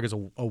blowout. Gonzaga's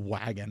a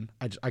wagon.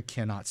 I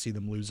cannot see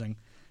them losing.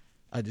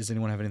 Does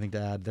anyone have anything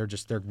to add? They're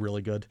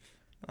really good.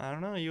 I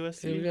don't know.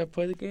 USC. Yeah, we got to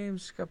play the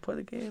games.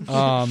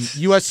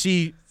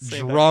 USC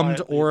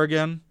drummed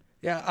Oregon.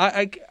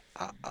 Yeah,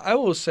 I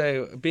will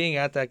say, being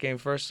at that game,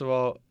 first of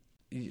all,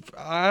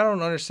 I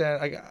don't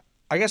understand.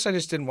 I guess I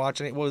just didn't watch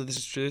any. Well, this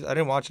is true. I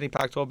didn't watch any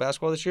Pac-12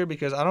 basketball this year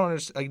because I don't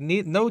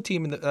understand. No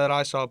team that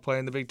I saw play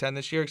in the Big Ten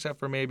this year, except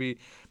for maybe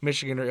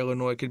Michigan or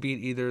Illinois, could beat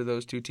either of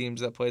those two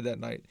teams that played that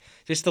night.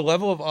 Just the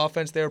level of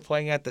offense they were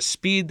playing at, the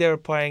speed they were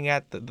playing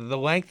at, the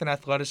length and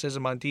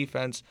athleticism on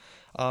defense.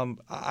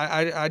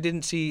 I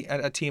didn't see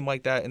a team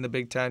like that in the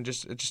Big Ten,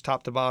 just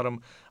top to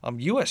bottom.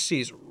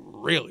 USC is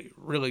really,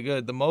 really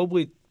good. The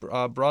Mobley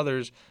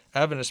brothers,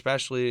 Evan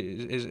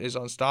especially, is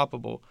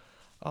unstoppable.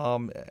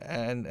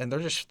 And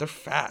they're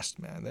fast,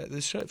 man.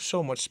 They have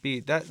so much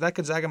speed. That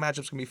Gonzaga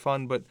matchup's gonna be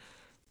fun, but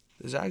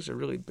the Zags are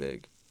really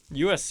big.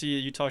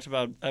 USC, you talked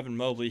about Evan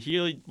Mobley.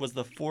 He was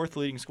the fourth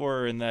leading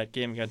scorer in that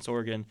game against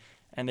Oregon,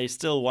 and they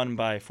still won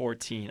by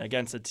 14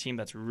 against a team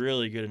that's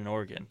really good in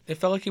Oregon. It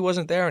felt like he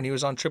wasn't there, and he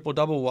was on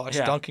triple-double watch,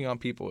 dunking on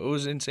people. It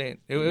was insane.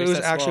 It was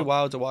actually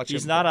wild to watch him.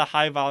 He's not a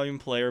high-volume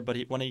player, but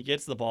when he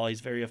gets the ball,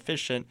 he's very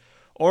efficient.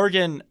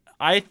 Oregon,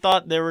 I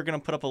thought they were going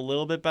to put up a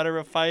little bit better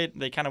of a fight.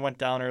 They kind of went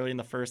down early in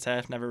the first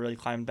half, never really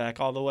climbed back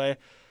all the way.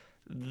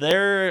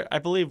 I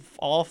believe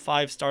all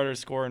 5 starters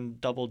score in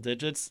double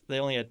digits. They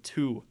only had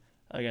 2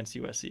 against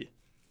USC.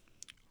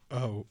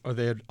 Oh,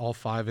 they had all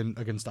 5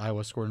 against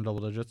Iowa scored in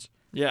double digits?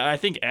 Yeah, I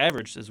think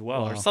averaged as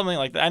well, or something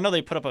like that. I know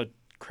they put up a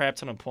crap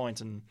ton of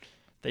points, and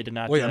they did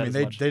not do that as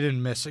much. They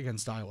didn't miss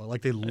against Iowa.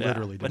 Like, they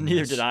literally didn't But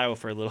neither miss. did Iowa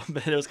for a little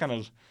bit. It was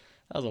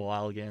that was a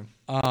wild game.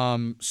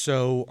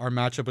 So our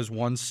matchup is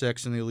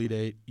 1-6 in the Elite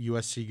Eight,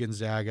 USC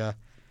Gonzaga.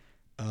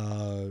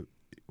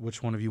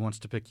 Which one of you wants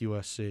to pick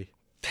USC?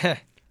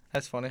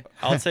 That's funny.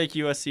 I'll take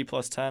USC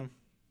plus 10.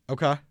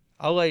 Okay.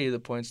 I'll lay you the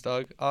points,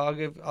 Doug.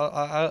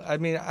 I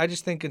mean, I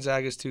just think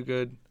Gonzaga's too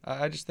good.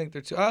 I just think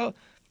they're too.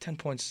 10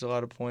 points is a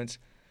lot of points.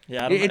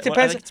 Yeah, It depends.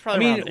 I think it's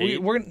probably around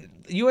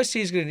 8.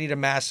 USC is going to need a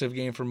massive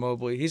game from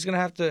Mobley. He's going to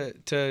have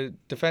to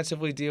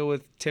defensively deal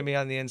with Timmy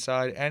on the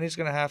inside, and he's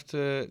going to have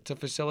to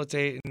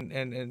facilitate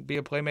and be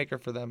a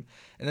playmaker for them.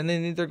 And then they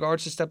need their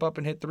guards to step up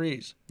and hit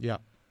threes. Yeah.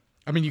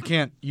 I mean, you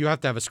can't. You have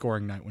to have a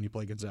scoring night when you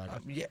play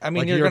Gonzaga. Yeah, I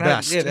mean, like you're your gonna have,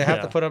 best. yeah, they have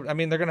Yeah. to put up. I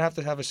mean, they're gonna have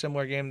to have a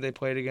similar game they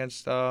played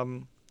against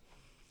Oregon,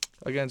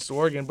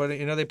 but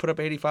they put up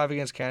 85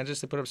 against Kansas.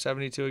 They put up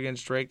 72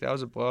 against Drake. That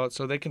was a blowout,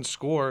 so they can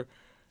score.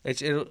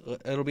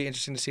 It'll be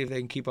interesting to see if they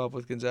can keep up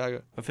with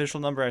Gonzaga. Official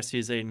number I see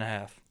is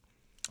 8.5.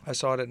 I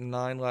saw it at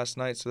 9 last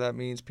night, so that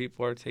means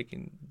people are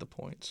taking the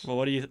points. Well,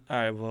 what do you? All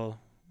right. Well,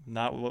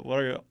 not what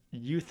are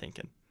you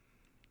thinking?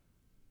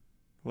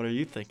 What are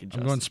you thinking,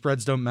 Justin? I'm going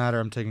spreads don't matter.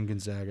 I'm taking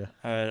Gonzaga.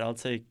 All right, I'll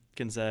take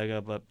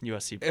Gonzaga, but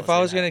USC. If I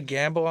was going to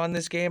gamble on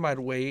this game, I'd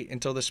wait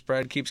until the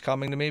spread keeps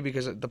coming to me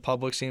because the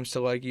public seems to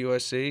like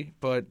USC,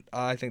 but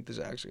I think the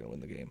Zags are going to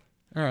win the game.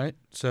 All right.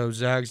 So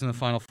Zags in the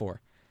Final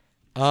Four.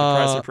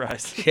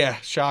 Surprise. Yeah,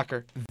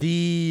 shocker.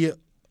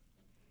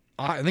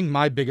 I think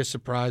my biggest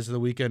surprise of the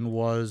weekend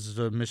was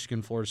the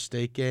Michigan-Florida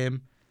State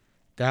game.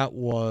 That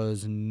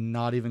was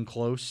not even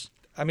close.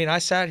 I mean, I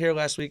sat here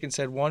last week and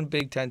said one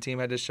Big Ten team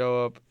had to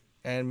show up,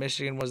 and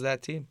Michigan was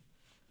that team.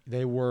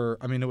 They were.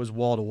 I mean, it was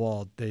wall to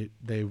wall. It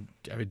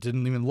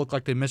didn't even look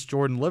like they missed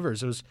Jordan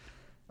Livers. It was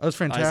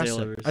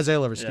fantastic. Isaiah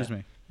Livers. Excuse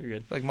me. You're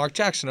good. Like Mark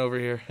Jackson over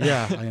here.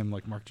 Yeah, I am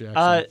like Mark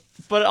Jackson.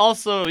 But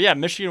also, yeah,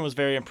 Michigan was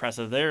very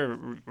impressive. They're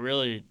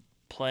really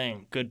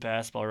playing good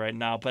basketball right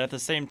now. But at the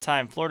same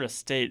time, Florida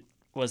State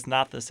was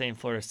not the same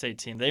Florida State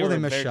team. They were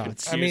missed very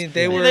shots. confused.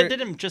 I mean, they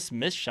didn't just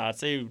miss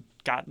shots.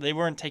 They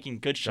weren't taking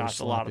good shots.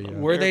 sloppy, A lot of them.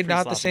 yeah. Were they pretty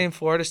not the sloppy. same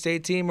Florida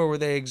State team, or were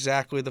they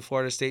exactly the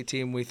Florida State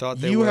team we thought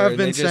they were? You have and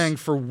been they just- saying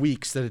for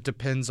weeks that it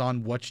depends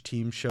on which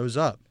team shows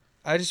up.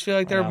 I just feel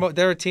like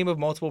they're a team of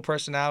multiple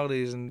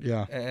personalities, and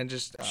Yeah. and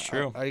just It's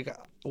true.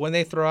 When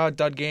they throw out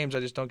dud games, I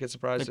just don't get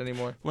surprised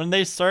anymore. When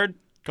they start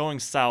going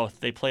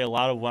south, they play a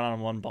lot of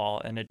one-on-one ball,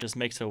 and it just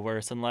makes it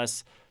worse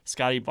unless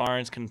Scotty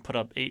Barnes can put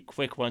up 8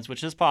 quick ones,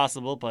 which is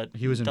possible, but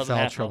He was in doesn't foul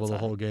happen all trouble the time.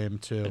 whole game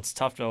too. It's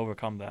tough to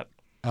overcome that.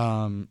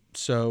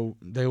 So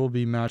they will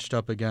be matched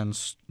up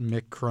against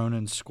Mick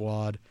Cronin's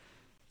squad.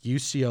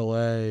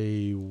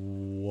 UCLA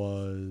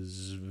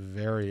was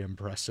very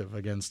impressive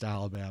against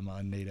Alabama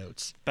and Nate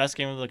Oates. Best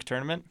game of the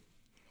tournament?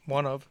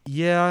 One of.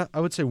 Yeah, I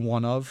would say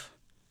one of,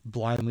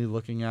 blindly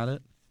looking at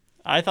it.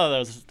 I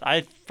thought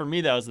for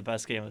me that was the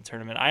best game of the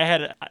tournament. I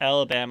had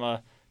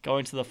Alabama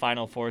going to the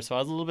Final Four, so I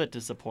was a little bit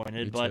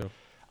disappointed. Me But too.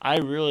 I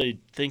really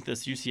think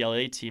this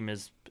UCLA team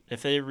is,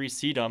 if they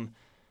reseed them,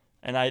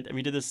 and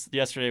we did this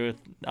yesterday with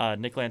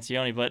Nick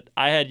Lancioni, but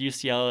I had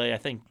UCLA, I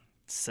think,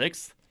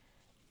 6th.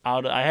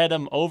 I had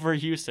them over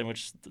Houston,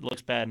 which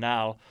looks bad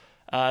now,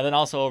 and then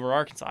also over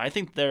Arkansas. I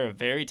think they're a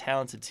very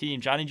talented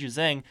team. Johnny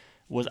Juzang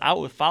was out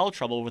with foul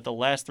trouble with the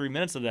last 3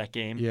 minutes of that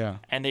game, Yeah.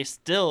 and they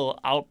still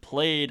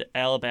outplayed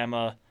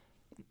Alabama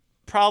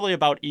probably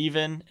about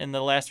even in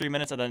the last 3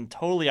 minutes, and then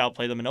totally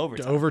outplayed them in The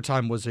overtime.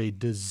 overtime was a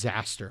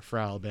disaster for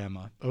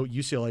Alabama.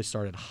 UCLA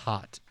started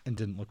hot and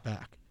didn't look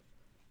back.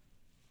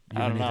 You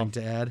I have don't know.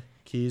 anything to add,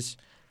 Keys?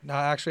 No,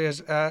 actually,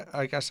 as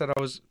like I said,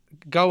 I was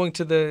going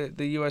to the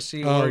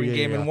USC Oh, Oregon yeah,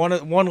 game, yeah.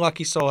 and one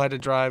lucky soul had to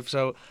drive.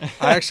 So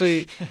I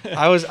actually,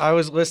 I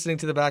was listening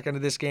to the back end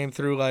of this game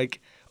through like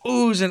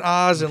oohs and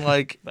ahs and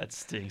like That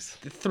stinks.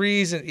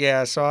 threes and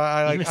yeah. So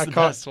I missed the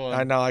caught. best one.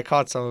 I know I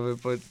caught some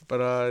of it, but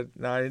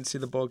no, I didn't see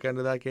the bulk end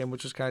of that game,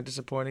 which was kind of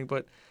disappointing.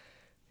 But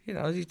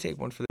you take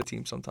one for the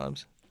team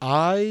sometimes.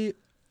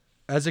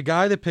 As a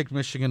guy that picked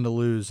Michigan to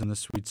lose in the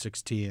Sweet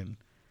 16,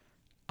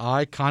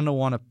 I kind of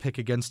want to pick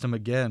against him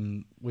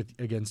again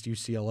against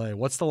UCLA.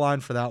 What's the line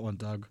for that one,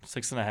 Doug?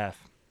 6.5.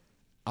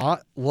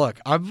 Look,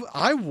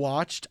 I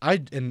watched.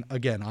 And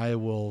again, I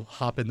will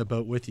hop in the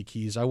boat with you,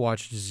 Keys. I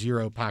watched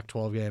 0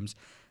 Pac-12 games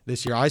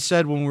this year. I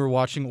said when we were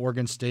watching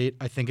Oregon State,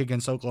 I think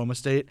against Oklahoma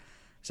State, I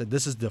said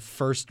this is the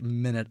first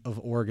minute of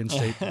Oregon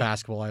State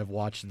basketball I have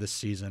watched this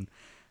season.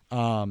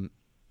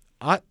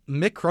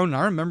 Mick Cronin,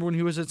 I remember when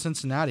he was at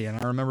Cincinnati,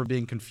 and I remember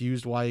being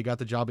confused why he got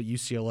the job at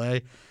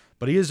UCLA.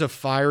 But he is a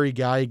fiery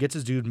guy. He gets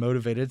his dude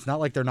motivated. It's not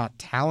like they're not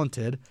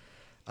talented.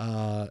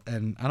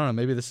 And I don't know,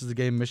 maybe this is the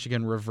game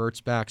Michigan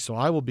reverts back. So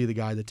I will be the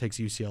guy that takes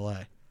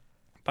UCLA.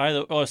 So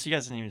you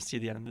guys didn't even see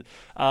the end of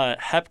it.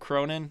 Hep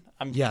Cronin,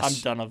 I'm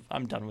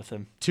done with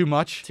him. Too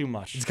much? Too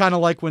much. It's kind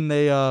of like when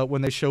they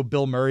show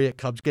Bill Murray at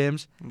Cubs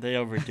games. They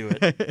overdo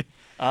it.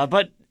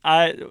 But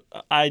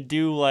I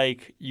do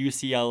like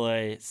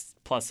UCLA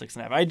plus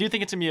 6.5. I do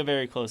think it's gonna be a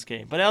very close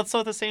game. But also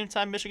at the same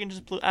time, Michigan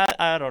just blew.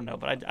 I don't know,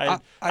 but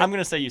I'm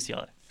gonna say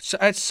UCLA. So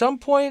at some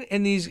point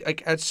in these,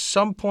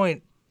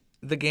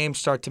 the games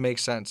start to make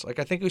sense. Like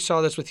I think we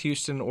saw this with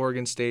Houston,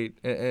 Oregon State,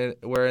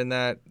 where in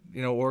that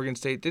Oregon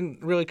State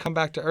didn't really come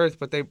back to earth,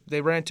 but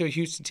they ran into a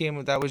Houston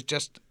team that was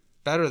just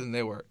better than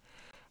they were.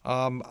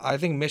 I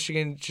think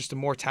Michigan's just a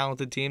more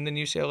talented team than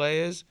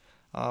UCLA is.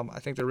 I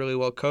think they're really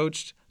well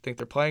coached. I think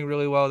they're playing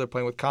really well. They're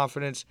playing with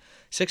confidence.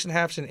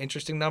 6.5 is an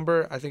interesting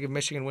number. I think if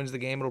Michigan wins the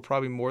game, it'll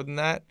probably be more than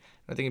that.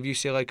 I think if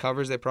UCLA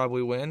covers, they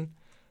probably win.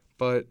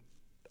 But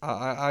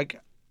like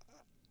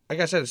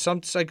I said,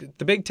 like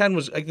the Big Ten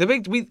was like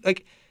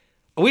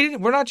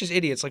we're not just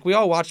idiots. Like we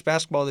all watched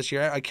basketball this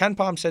year. Ken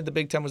Pom said the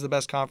Big Ten was the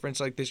best conference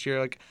like this year.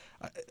 Like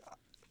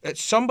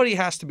somebody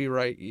has to be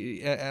right,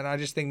 and I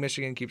just think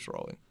Michigan keeps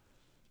rolling.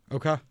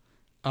 Okay,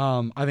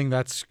 I think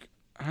that's.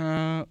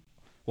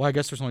 Well, I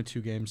guess there's only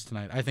 2 games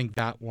tonight. I think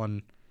that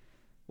one.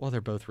 Well, they're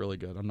both really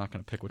good. I'm not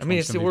going to pick which.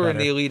 We're in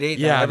the Elite Eight.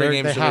 Yeah, now. Every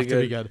they game's have really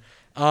to be good.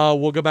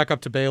 We'll go back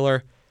up to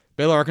Baylor.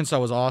 Arkansas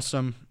was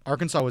awesome.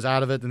 Arkansas was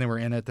out of it, then they were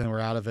in it, then they were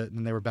out of it, and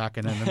then they were back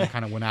in it, and then they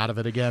kind of went out of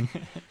it again.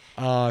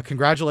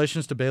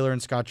 Congratulations to Baylor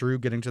and Scott Drew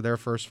getting to their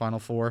first Final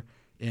Four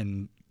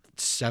in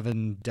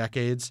 7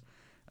 decades.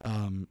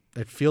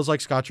 It feels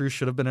like Scott Drew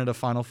should have been at a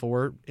Final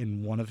Four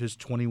in one of his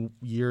 20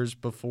 years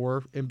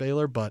before in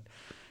Baylor, but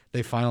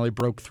they finally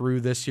broke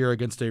through this year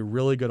against a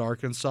really good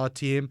Arkansas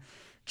team.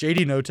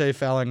 J.D. Notae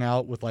fouling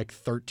out with like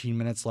 13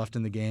 minutes left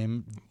in the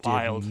game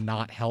did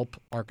not help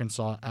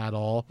Arkansas at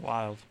all.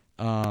 Wild.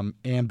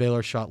 And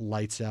Baylor shot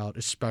lights out,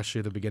 especially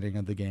at the beginning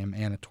of the game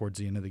and towards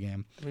the end of the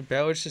game. I mean,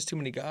 Baylor's just too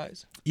many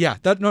guys. Yeah,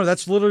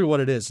 that's literally what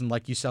it is. And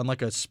like you sound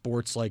like a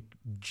sports like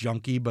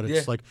junkie, but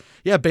it's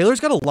Baylor's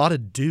got a lot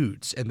of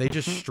dudes, and they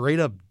just straight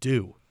up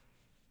do.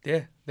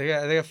 Yeah, they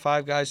got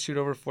 5 guys shoot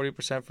over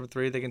 40% from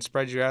 3. They can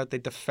spread you out. They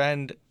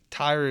defend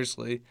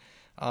tirelessly.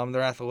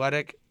 They're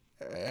athletic,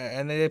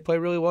 and they play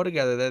really well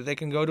together. They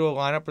can go to a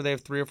lineup where they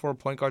have 3 or 4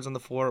 point guards on the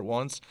floor at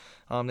once.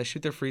 They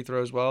shoot their free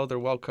throws well. They're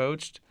well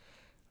coached.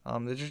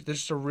 They're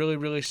just a really,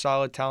 really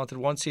solid, talented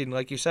 1 seed. And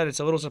like you said, it's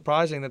a little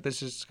surprising that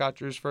this is Scott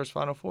Drew's first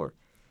Final Four.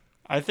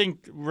 I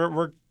think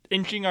we're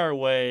inching our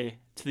way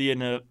to the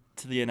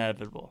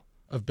inevitable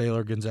Of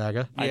Baylor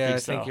Gonzaga. I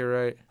think you're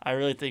right. I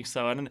really think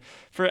so. And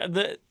for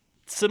the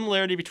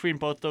similarity between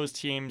both those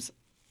teams,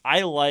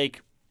 I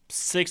like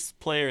 6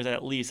 players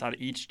at least on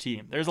each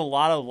team. There's a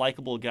lot of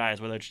likable guys,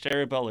 whether it's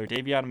Jared Butler,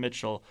 Davion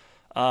Mitchell,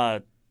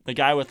 the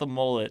guy with the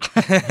mullet.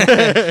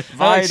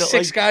 Like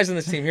 6 guys on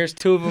this team. Here's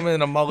 2 of them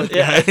and a mullet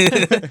guy.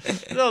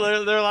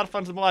 No, they're a lot of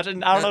fun to watch.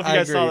 And I don't know if you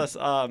guys saw this.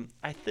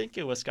 I think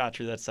it was Scott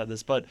True that said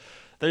this, but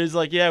there's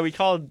we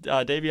called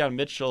Davion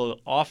Mitchell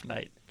off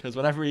night because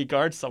whenever he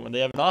guards someone, they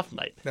have an off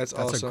night. That's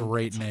awesome. A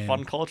great name.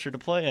 Fun culture to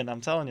play in,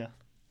 I'm telling you.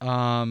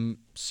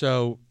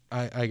 So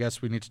I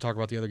guess we need to talk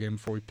about the other game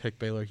before we pick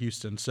Baylor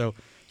Houston. So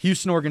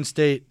Houston, Oregon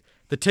State,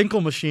 the Tinkle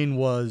machine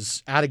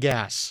was out of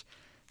gas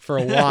for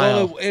a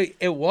while. Well,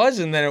 it was,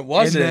 and then it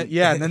wasn't.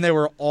 And then they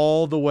were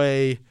all the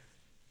way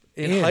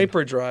in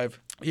hyperdrive.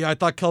 Yeah, I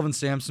thought Kelvin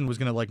Sampson was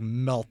gonna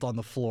melt on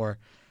the floor.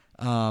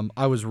 I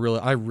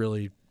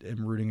really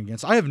am rooting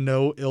against. I have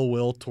no ill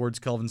will towards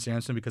Kelvin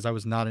Sampson because I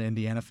was not an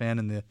Indiana fan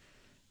in the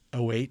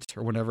 2008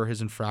 or whenever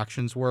his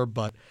infractions were,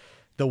 but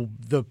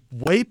the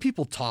way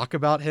people talk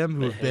about him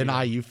who have been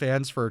IU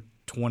fans for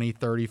 20,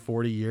 30,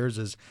 40 years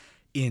is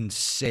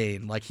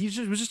insane. Like he was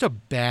just a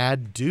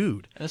bad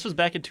dude. And this was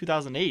back in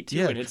 2008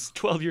 too, and it's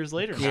 12 years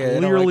later. Yeah,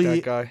 clearly,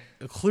 that guy.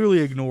 Clearly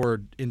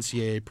ignored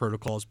NCAA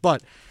protocols,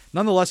 but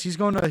nonetheless, he's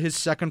going to his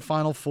second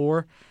Final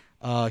Four.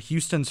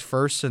 Houston's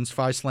first since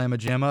Phi Slamma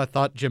Jamma. I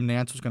thought Jim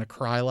Nantz was going to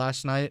cry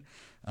last night.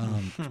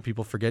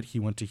 People forget he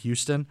went to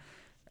Houston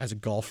as a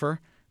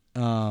golfer.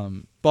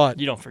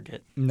 But you don't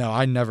forget. No,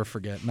 I never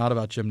forget. Not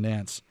about Jim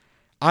Nantz.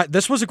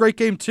 This was a great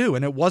game too,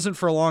 and it wasn't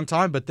for a long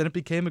time, but then it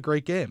became a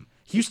great game.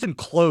 Houston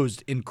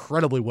closed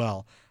incredibly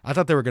well. I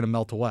thought they were going to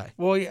melt away.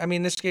 Well, I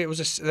mean, this game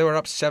they were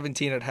up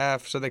 17 at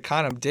half, so they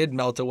kind of did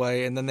melt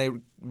away, and then they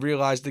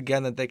realized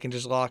again that they can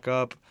just lock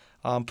up.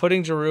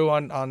 Putting Giroux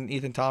on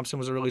Ethan Thompson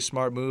was a really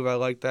smart move. I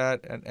like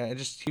that, and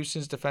just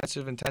Houston's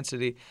defensive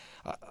intensity.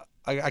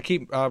 I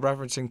keep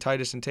referencing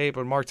Titus and Tate,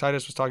 but Mark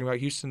Titus was talking about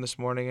Houston this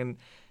morning, and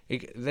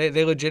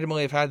they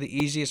legitimately have had the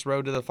easiest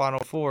road to the Final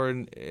Four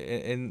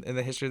in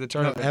the history of the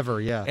tournament. No,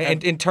 ever, yeah.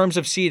 And in terms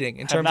of seeding.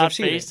 Have not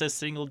faced a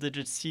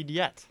single-digit seed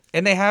yet.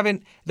 And they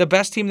haven't. The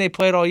best team they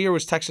played all year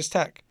was Texas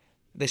Tech.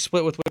 They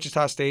split with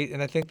Wichita State,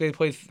 and I think they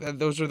played.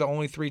 Those are the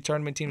only 3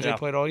 tournament teams they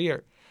played all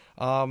year.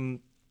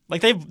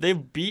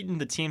 They've beaten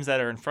the teams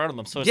that are in front of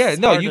them. So it's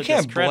hard you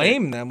can't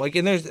blame them.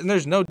 And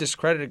there's no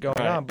discredit going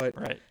on,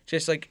 but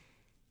just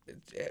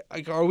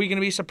are we going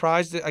to be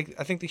surprised? I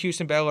think the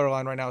Houston Baylor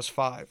line right now is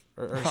 5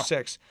 or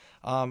 6.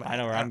 I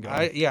know where I'm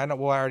going. I know.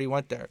 Well, I already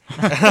went there.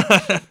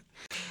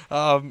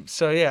 I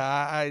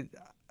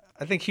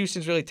think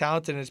Houston's really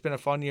talented and it's been a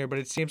fun year, but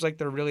it seems like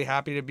they're really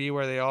happy to be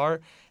where they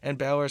are, and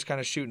Baylor's kind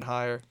of shooting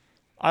higher.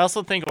 I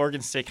also think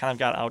Oregon State kind of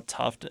got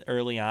out-toughed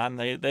early on.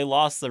 They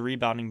lost the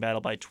rebounding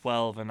battle by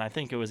 12, and I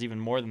think it was even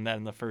more than that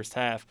in the first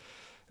half.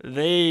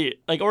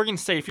 Oregon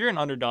State, if you're an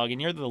underdog and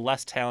you're the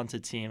less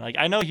talented team,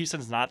 I know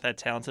Houston's not that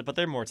talented, but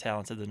they're more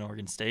talented than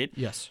Oregon State.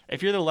 Yes.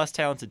 If you're the less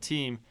talented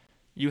team,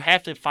 you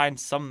have to find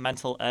some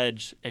mental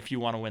edge if you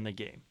want to win the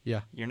game.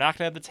 Yeah. You're not going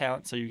to have the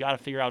talent, so you got to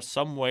figure out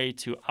some way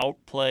to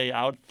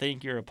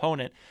outthink your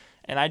opponent.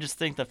 And I just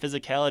think the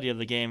physicality of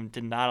the game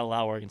did not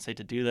allow Oregon State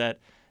to do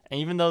that. And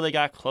even though they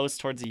got close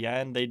towards the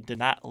end, they did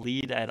not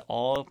lead at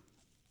all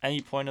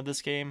any point of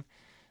this game.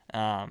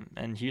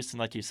 And Houston,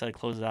 like you said,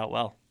 closed it out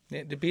well.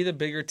 Yeah, to be the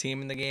bigger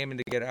team in the game and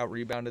to get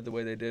out-rebounded the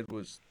way they did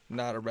was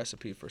not a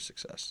recipe for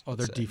success. Oh,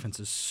 their defense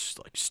is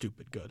like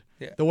stupid good.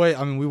 Yeah. The way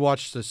we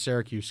watched the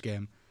Syracuse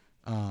game.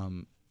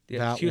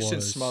 Yeah,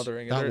 Houston's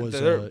smothering.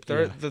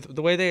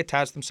 The way they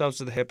attach themselves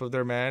to the hip of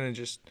their man and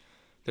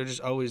they're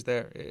just always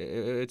there.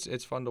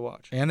 It's fun to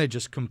watch. And they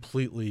just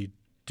completely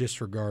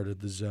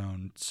disregarded the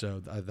zone, so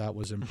that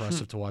was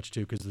impressive to watch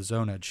too, because the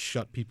zone had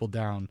shut people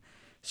down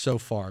so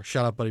far.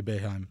 Shout out, Buddy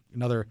Boeheim.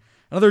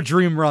 Another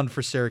dream run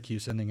for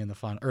Syracuse, ending in the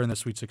final or in the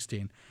Sweet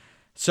 16.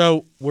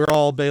 So we're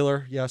all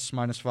Baylor, yes,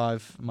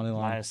 -5 money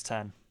line,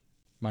 -10,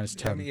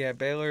 -10. I mean, yeah,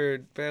 Baylor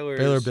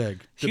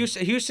big.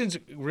 Houston's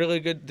really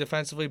good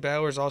defensively.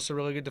 Baylor's also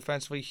really good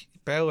defensively.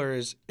 Baylor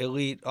is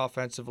elite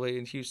offensively,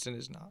 and Houston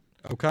is not.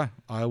 Okay,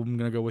 I'm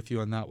gonna go with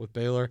you on that with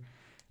Baylor.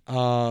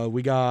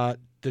 We got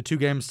the 2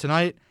 games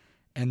tonight,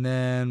 and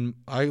then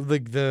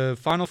the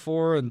Final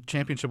Four and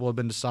championship will have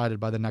been decided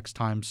by the next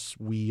times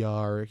we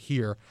are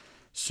here.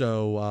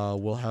 So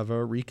we'll have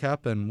a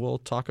recap, and we'll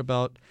talk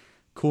about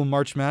cool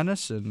March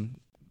Madness and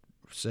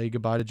say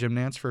goodbye to Jim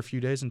Nantz for a few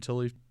days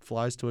until he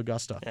flies to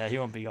Augusta. Yeah, he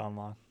won't be gone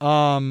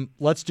long.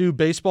 Let's do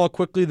baseball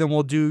quickly, then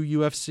we'll do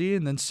UFC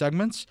and then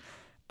segments.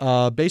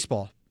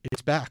 Baseball,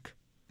 it's back.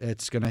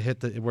 It's gonna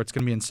where it's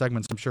gonna be in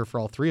segments, I'm sure, for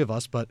all 3 of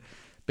us. But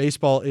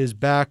baseball is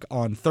back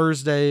on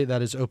Thursday.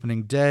 That is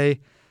opening day.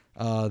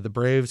 The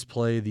Braves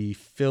play the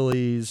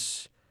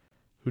Phillies.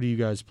 Who do you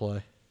guys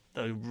play?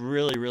 The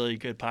really, really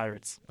good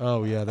Pirates.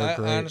 Oh, yeah, they're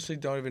great. I honestly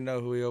don't even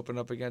know who we open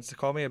up against.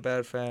 Call me a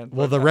bad fan.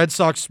 Well, the Red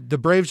Sox, the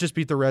Braves just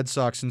beat the Red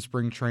Sox in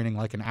spring training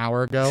like an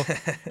hour ago.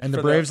 And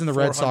the Braves and the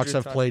Red Sox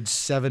have played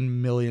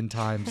 7 million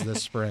times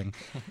this spring.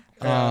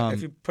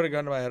 If you put a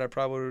gun to my head, I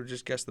probably would have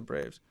just guessed the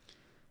Braves.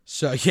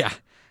 So, yeah.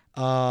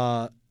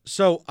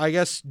 So, I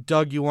guess,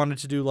 Doug, you wanted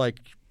to do, like,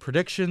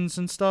 predictions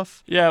and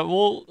stuff? Yeah,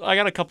 well, I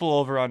got a couple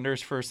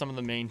over-unders for some of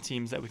the main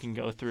teams that we can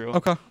go through.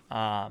 Okay.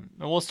 And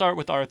we'll start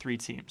with our 3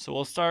 teams. So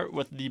we'll start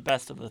with the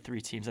best of the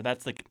 3 teams, and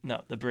that's the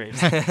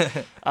Braves.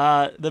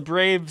 The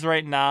Braves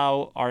right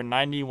now are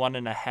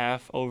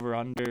 91.5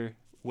 over-under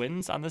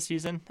wins on the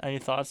season. Any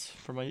thoughts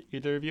from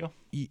either of you?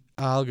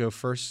 I'll go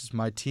first. It's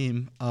my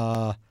team.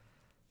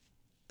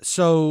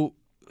 So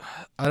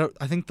I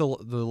think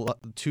the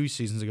 2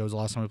 seasons ago was the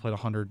last time we played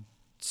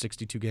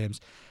 162 games.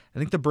 I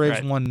think the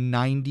Braves won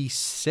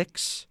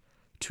 96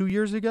 2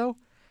 years ago,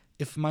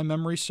 if my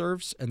memory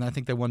serves, and I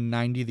think they won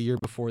 90 the year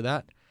before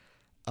that.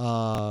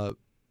 I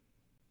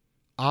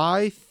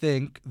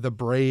think the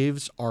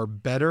Braves are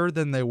better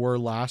than they were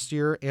last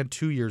year and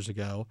 2 years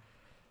ago,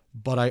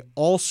 but I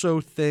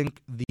also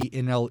think the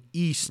NL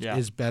East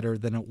is better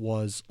than it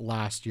was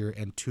last year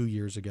and 2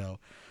 years ago.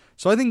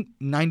 So I think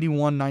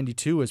 91,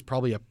 92 is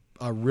probably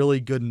a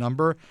really good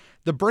number.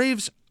 The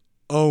Braves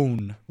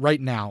own right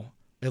now,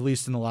 at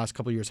least in the last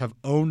couple of years, have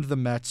owned the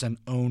Mets and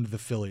owned the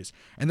Phillies.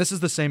 And this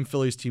is the same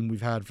Phillies team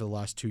we've had for the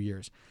last 2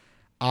 years.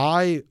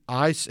 I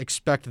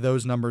expect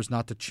those numbers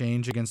not to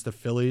change against the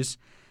Phillies.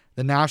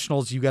 The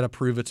Nationals, you got to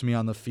prove it to me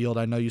on the field.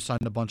 I know you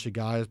signed a bunch of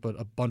guys, but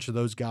a bunch of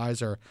those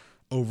guys are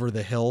over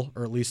the hill,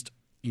 or at least,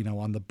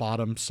 on the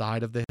bottom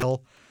side of the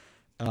hill.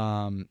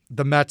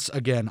 The Mets,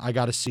 again, I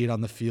got to see it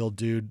on the field,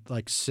 dude.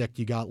 Like, sick.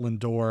 You got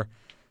Lindor.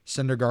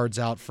 Syndergaard's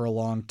out for a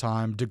long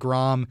time.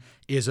 DeGrom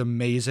is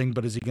amazing,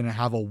 but is he going to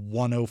have a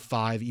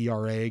 1.05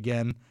 ERA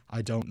again?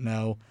 I don't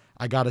know.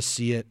 I got to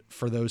see it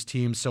for those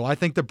teams. So I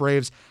think the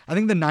Braves, I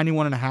think the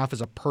 91.5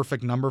 is a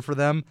perfect number for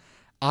them.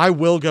 I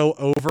will go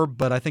over,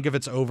 but I think if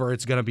it's over,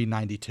 it's going to be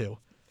 92.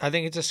 I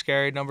think it's a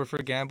scary number for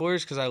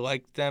gamblers because I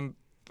like them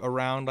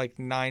around like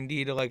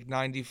 90 to like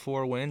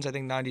 94 wins. I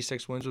think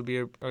 96 wins would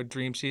be a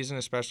dream season,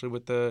 especially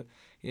with the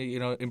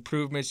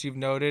improvements you've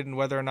noted and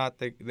whether or not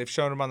they've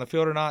shown them on the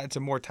field or not. It's a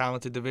more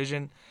talented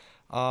division.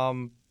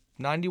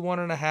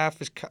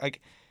 91.5 is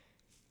like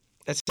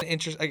that's an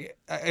interest. Like,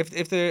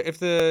 if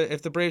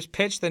the Braves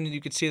pitch, then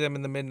you could see them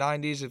in the mid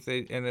 90s.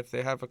 If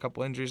they have a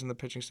couple injuries in the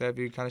pitching staff,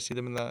 you kind of see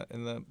them in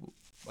the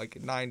like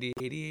 90,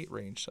 88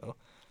 range. So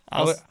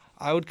I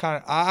would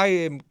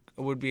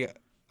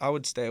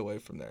stay away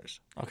from theirs.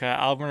 Okay,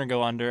 I'm going to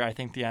go under. I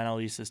think the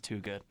NL East is too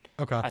good.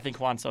 Okay. I think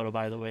Juan Soto,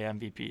 by the way,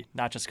 MVP,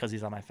 not just because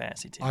he's on my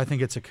fantasy team. I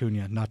think it's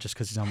Acuna, not just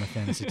because he's on my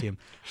fantasy team.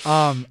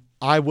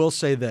 I will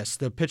say this.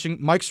 The pitching,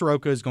 Mike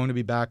Soroka is going to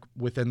be back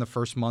within the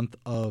first month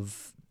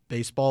of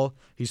baseball.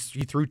 He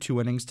threw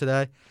 2 innings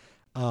today.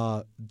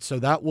 So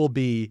that will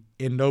be,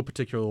 in no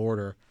particular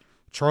order,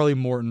 Charlie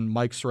Morton,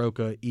 Mike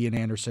Soroka, Ian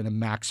Anderson, and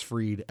Max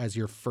Fried as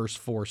your first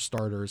 4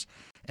 starters.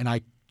 And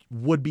I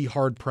would be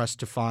hard-pressed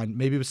to find,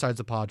 maybe besides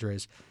the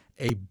Padres,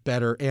 a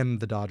better, and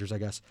the Dodgers, I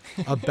guess,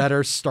 a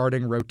better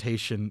starting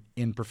rotation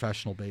in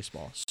professional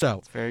baseball. So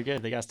it's very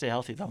good. They got to stay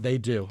healthy, though. They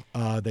do.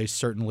 They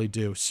certainly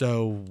do.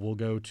 So we'll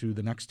go to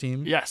the next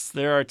team. Yes,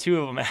 there are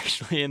 2 of them,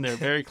 actually, and they're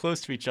very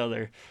close to each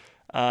other.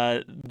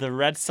 The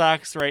Red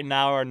Sox right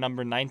now are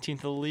number 19th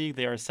of the league.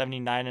 They are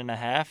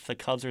 79.5. The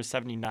Cubs are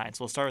 79.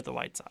 So we'll start with the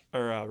Red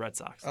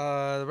Sox.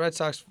 The Red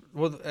Sox,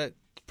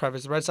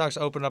 preface, the Red Sox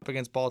opened up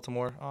against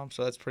Baltimore,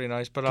 so that's pretty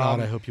nice. But God,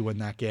 I hope you win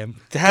that game.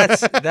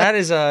 that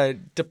is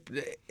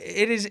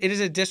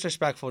a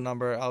disrespectful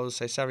number. I would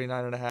say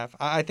 79.5.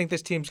 I think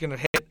this team's gonna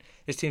hit.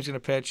 This team's gonna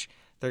pitch.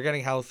 They're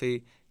getting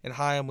healthy. In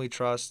Chaim we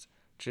trust.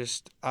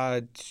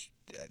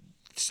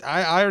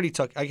 I already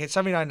took. I get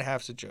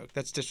 79.5 is a joke.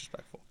 That's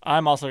disrespectful.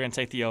 I'm also going to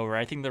take the over.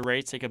 I think the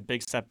Rays take a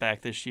big step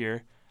back this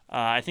year.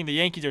 I think the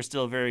Yankees are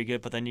still very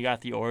good, but then you got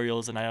the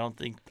Orioles, and I'm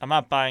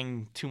not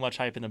buying too much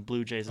hype in the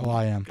Blue Jays.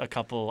 I am.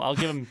 I'll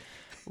give them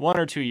 1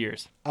 or 2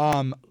 years.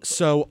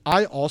 So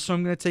I also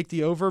am going to take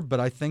the over,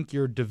 but I think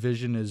your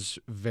division is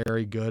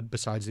very good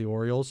besides the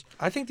Orioles.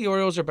 I think the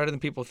Orioles are better than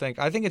people think.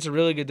 I think it's a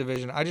really good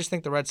division. I just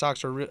think the Red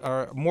Sox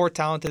are more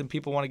talented than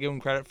people want to give them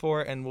credit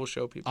for, and we'll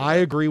show people. I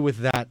agree with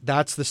that.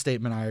 That's the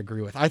statement I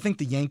agree with. I think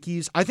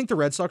the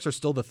Red Sox are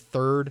still the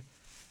third,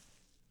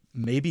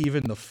 maybe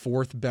even the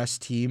fourth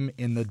best team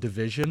in the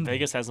division.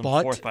 Vegas has them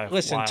fourth by a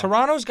listen, while.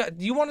 Toronto's got.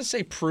 Do you want to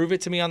say prove it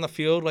to me on the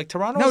field? Like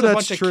Toronto has a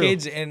that's bunch true. of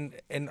kids and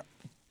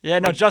Yeah,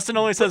 no, Justin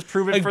only says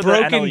prove it like for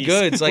broken the NL East.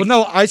 goods. Like,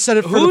 well, no, I said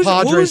it for the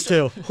Padres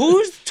too.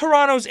 Who's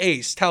Toronto's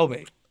ace? Tell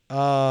me.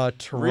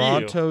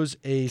 Toronto's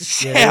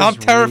ace. Yeah, I'm is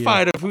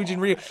terrified of Hoojin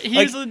Ryu.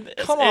 He's an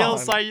AL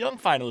Cy Young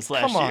finalist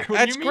last Come on, year. What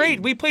do that's you great.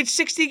 mean? We played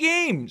 60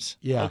 games.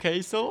 Yeah. Okay,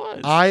 he still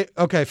was.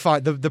 Okay,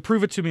 fine. The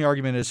prove it to me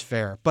argument is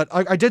fair, but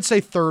I did say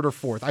third or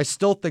fourth. I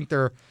still think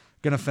they're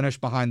going to finish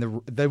behind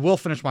They will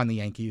finish behind the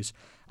Yankees.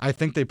 I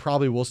think they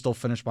probably will still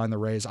finish behind the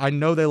Rays. I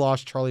know they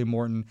lost Charlie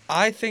Morton.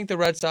 I think the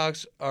Red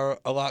Sox are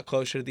a lot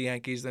closer to the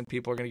Yankees than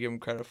people are going to give them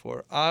credit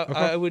for.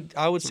 I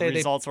would say they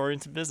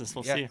results-oriented business.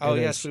 We'll see. Oh,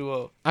 It yes, is. we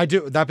will. I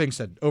do. That being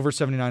said, over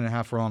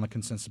 79.5, we're on a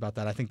consensus about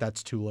that. I think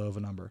that's too low of a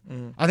number.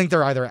 I think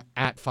they're either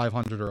at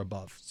 500 or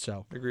above.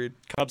 So Agreed.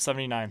 Cubs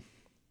 79.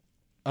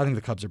 I think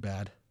the Cubs are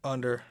bad.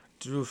 Under.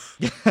 Oof.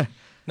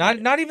 Not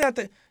even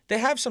that they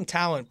have some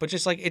talent, but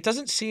just like it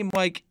doesn't seem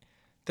like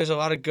there's a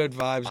lot of good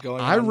vibes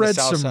going on. I read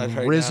the South some side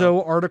right Rizzo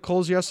now.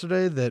 articles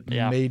yesterday that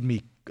Yeah. made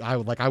me. I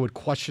would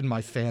question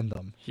my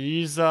fandom.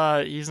 He's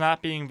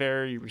not being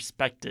very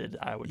respected,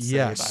 I would say.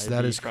 Yes, by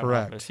that the is front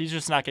correct. office. He's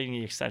just not getting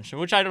the extension,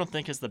 which I don't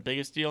think is the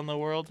biggest deal in the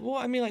world. Well,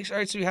 I mean, like, all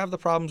right, so you have the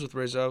problems with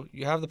Rizzo.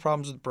 You have the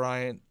problems with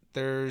Bryant.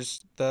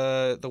 There's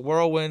the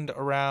whirlwind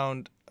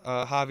around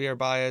Javier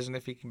Baez and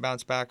if he can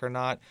bounce back or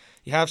not.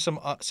 You have some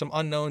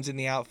unknowns in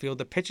the outfield.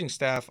 The pitching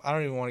staff, I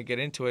don't even want to get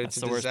into it. That's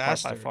It's the a worst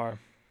disaster. part by far.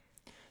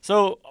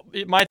 So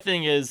my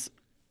thing is,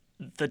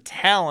 the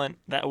talent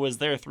that was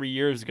there 3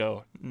 years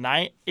ago,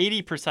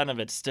 80% of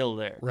it's still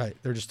there. Right,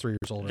 they're just 3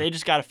 years older. They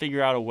just got to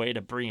figure out a way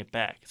to bring it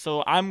back.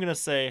 So I'm gonna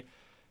say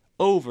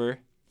over.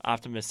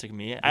 Optimistic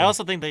me. I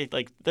also think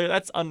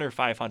that's under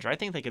 500. I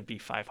think they could be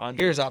 500.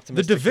 Here's the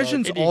optimistic.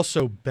 division's It-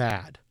 also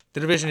bad. The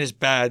division is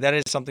bad. That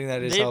is something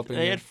that is helping.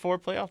 They you. had 4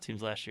 playoff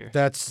teams last year.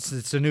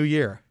 It's a new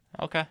year.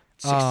 Okay,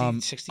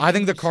 60 I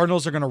think the games.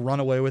 Cardinals are going to run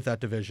away with that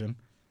division.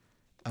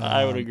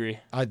 I would agree.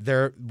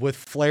 They're with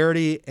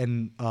Flaherty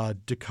and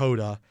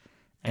Dakota,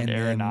 And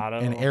then-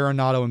 Arenado. and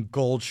Arenado and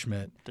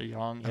Goldschmidt. The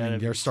young. I mean,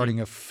 they're starting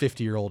a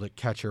 50-year-old at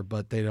catcher,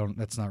 but they don't.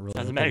 That's not really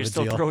Doesn't that matter. big He of a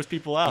still deal. throws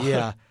people out.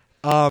 Yeah.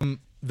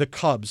 The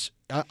Cubs.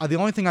 The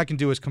only thing I can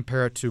do is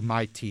compare it to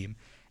my team,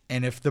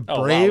 and if the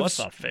Oh, Braves. wow, that's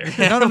not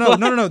fair.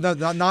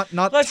 No,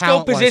 not. Let's go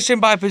talent-wise. position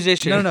by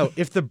position. No.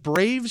 If the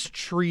Braves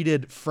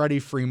treated Freddie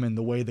Freeman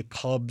the way the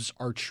Cubs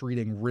are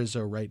treating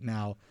Rizzo right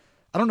now,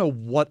 I don't know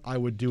what I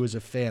would do as a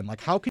fan.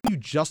 Like, how can you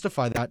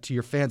justify that to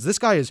your fans? This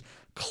guy is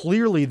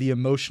clearly the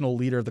emotional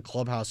leader of the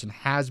clubhouse and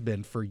has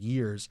been for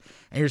years.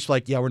 And you're just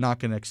like, yeah, we're not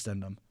going to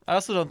extend him. I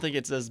also don't think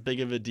it's as big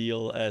of a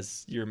deal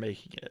as you're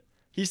making it.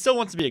 He still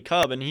wants to be a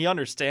Cub, and he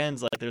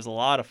understands like there's a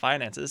lot of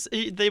finances.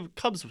 The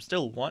Cubs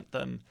still want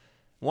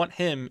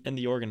him in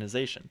the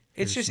organization.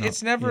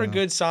 It's never a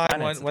good sign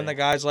Finance when the thing.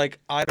 guy's like,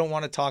 I don't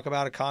want to talk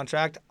about a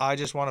contract. I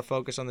just want to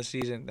focus on the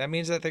season. That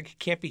means that they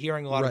can't be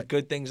hearing a lot Right. of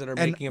good things that are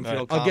And, making him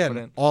feel confident.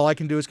 Again, all I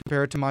can do is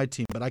compare it to my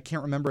team, but I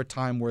can't remember a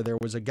time where there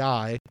was a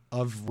guy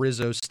of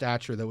Rizzo's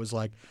stature that was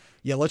like,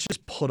 yeah, let's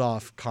just put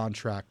off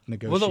contract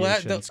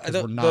negotiations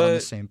because we're not on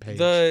the same page.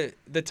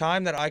 The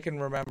time that I can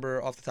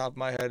remember off the top of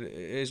my head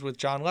is with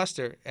John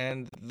Lester,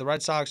 and the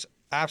Red Sox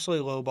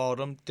absolutely lowballed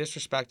him,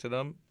 disrespected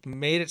him,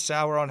 made it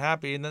sour,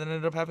 unhappy, and then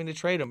ended up having to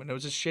trade him. And it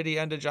was a shitty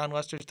end of John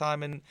Lester's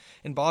time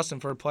in Boston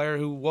for a player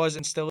who was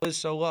and still is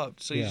so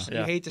loved. So you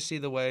hate to see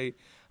the way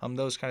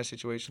those kind of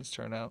situations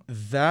turn out.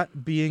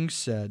 That being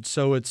said,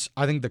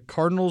 I think the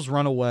Cardinals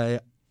run away.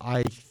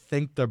 I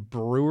think the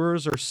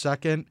Brewers are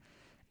second,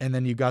 and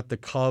then you got the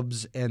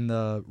Cubs and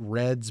the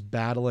Reds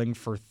battling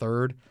for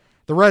third.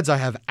 The Reds, I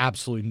have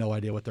absolutely no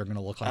idea what they're going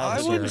to look like. I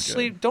this year. wouldn't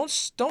sleep. Don't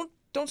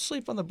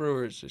sleep on the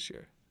Brewers this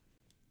year.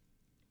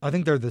 I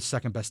think they're the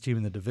second best team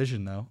in the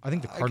division, though. I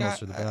think the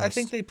Cardinals are the best. I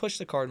think they pushed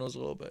the Cardinals a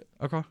little bit.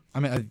 Okay. I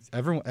mean,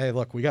 everyone. Hey,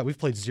 look, we've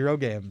played 0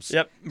 games.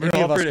 Yep.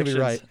 Any of us could be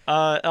right.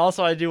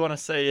 Also, I do want to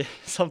say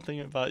something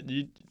about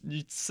you.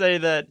 You say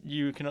that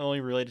you can only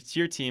relate it to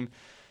your team.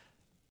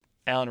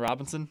 Allen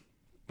Robinson.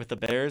 with the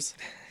Bears,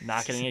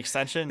 not getting an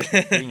extension,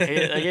 being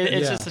hated. Like,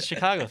 it's just a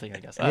Chicago thing, I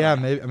guess. I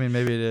don't know. maybe. I mean,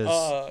 maybe it is.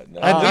 No,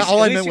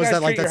 all I meant was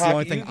that like that's the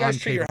only thing you guys I'm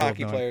treat your capable of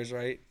hockey knowing. players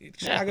right.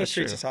 Chicago that's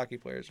treats true. its hockey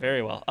players right.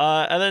 Very well.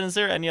 And then is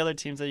there any other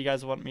teams that you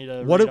guys want me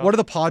to What read are off?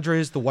 the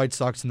Padres, the White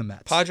Sox, and the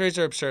Mets? Padres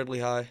are absurdly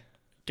high.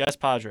 Guess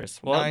Padres.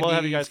 We'll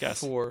have you guys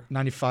guess.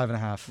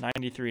 95.5.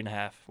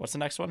 93.5. What's the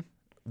next one?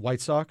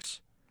 White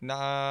Sox.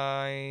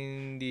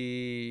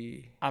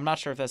 90. I'm not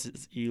sure if that's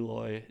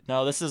Eloy.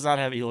 No, this does not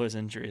have Eloy's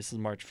injury. This is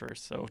March 1st,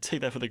 so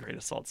take that with a grain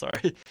of salt.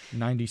 Sorry.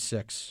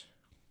 96.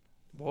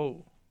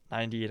 Whoa.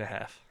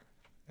 90.5.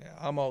 Yeah,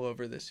 I'm all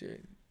over this year.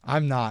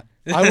 I'm not.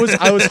 I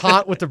was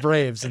hot with the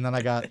Braves, and then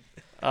I got.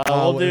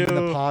 We'll do.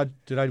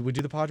 Did we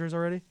do the Padres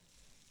already?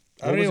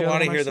 I don't What was even the want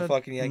other to one hear I the said?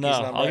 fucking Yankees No,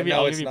 number. I'll give you- I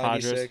know I'll it's give you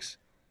Padres. 96.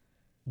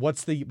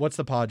 What's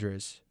the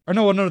Padres? Or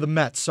no, the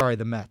Mets. Sorry,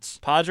 the Mets.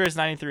 Padres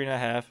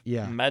 93.5.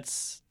 Yeah.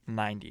 Mets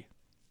 90.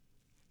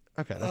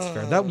 Okay, that's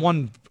fair. That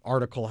one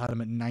article had him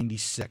at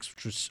 96,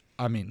 which was,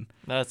 I mean,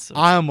 That's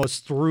I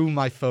almost threw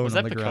my phone was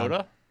on that the Pacoda?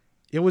 ground.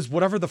 It was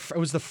whatever it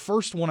was the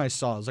first one I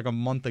saw. It was like a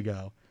month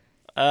ago.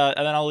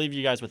 And then I'll leave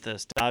you guys with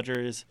this: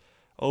 Dodgers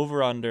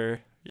over under.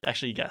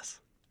 Actually,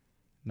 guess.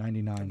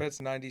 99. I bet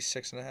it's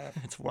 96 and a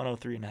half. It's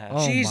 103.5.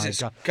 Oh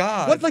Jesus my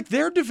God. What, like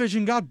their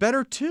division got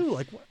better too?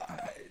 Like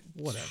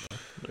whatever.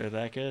 They're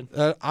that good.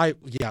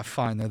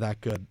 Fine, they're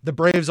that good. The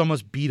Braves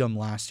almost beat them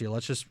last year.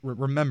 Let's just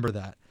remember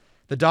that.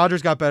 The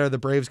Dodgers got better, the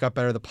Braves got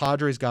better, the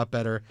Padres got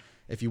better.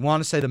 If you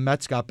want to say the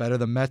Mets got better,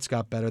 the Mets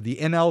got better. The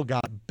NL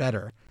got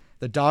better.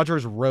 The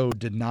Dodgers' road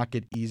did not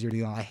get easier.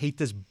 I hate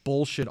this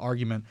bullshit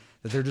argument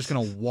that they're just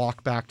going to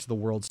walk back to the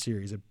World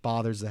Series. It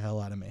bothers the hell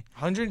out of me.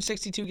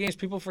 162 games.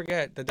 People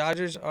forget the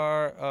Dodgers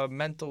are a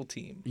mental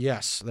team.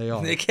 Yes, they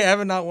are. They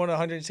haven't not won a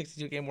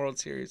 162 game World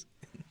Series.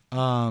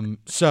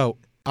 So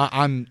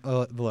I'm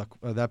look.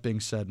 That being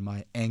said,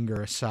 my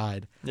anger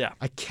aside, Yeah.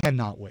 I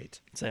cannot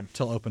wait Same.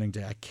 till opening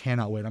day. I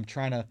cannot wait. I'm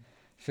trying to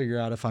figure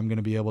out if I'm going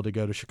to be able to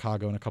go to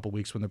Chicago in a couple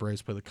weeks when the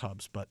Braves play the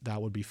Cubs, but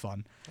that would be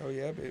fun. Oh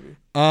yeah, baby.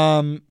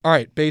 All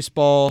right,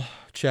 baseball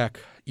check.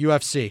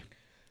 UFC.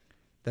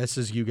 This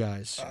is you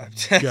guys.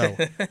 Go.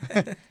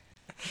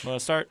 Want to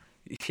start?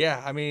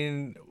 Yeah, I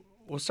mean,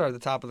 we'll start at the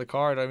top of the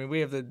card. I mean,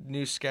 we have the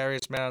new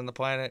scariest man on the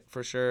planet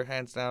for sure,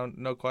 hands down,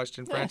 no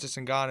question. Francis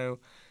Ngannou,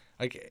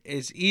 like,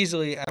 is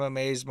easily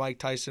MMA's Mike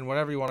Tyson,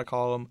 whatever you want to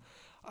call him.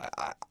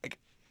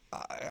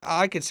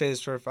 I could say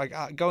this for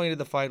going into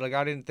the fight, like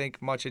I didn't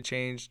think much had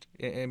changed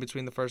in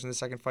between the first and the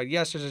second fight.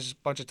 Yes, there's just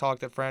a bunch of talk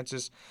that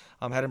Francis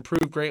had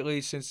improved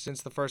greatly since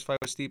the first fight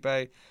with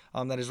Stipe,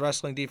 that his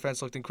wrestling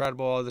defense looked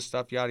incredible, all this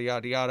stuff, yada,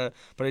 yada, yada.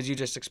 But as you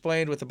just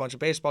explained with a bunch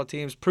of baseball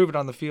teams, prove it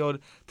on the field,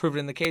 prove it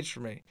in the cage for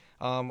me.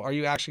 Are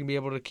you actually going to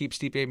be able to keep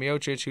Stipe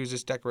Miocic, who's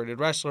this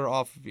decorated wrestler,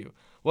 off of you?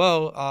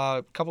 Well,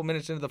 a couple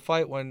minutes into the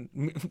fight when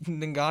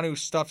Ngannou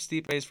stuffed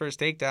Stipe's first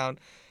takedown,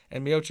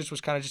 and Miocic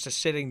was kind of just a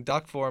sitting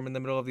duck for him in the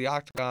middle of the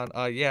octagon.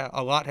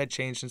 A lot had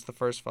changed since the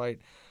first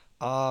fight.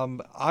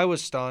 I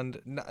was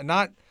stunned.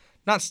 Not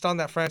stunned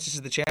that Francis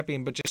is the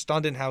champion, but just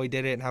stunned in how he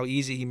did it and how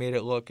easy he made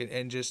it look.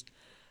 And just,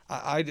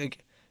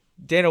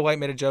 Dana White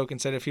made a joke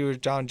and said if he was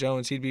John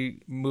Jones, he'd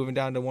be moving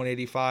down to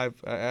 185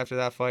 after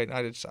that fight.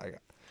 And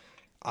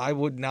I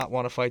would not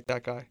want to fight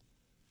that guy.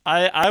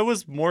 I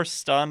was more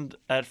stunned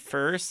at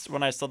first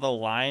when I saw the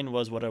line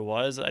was what it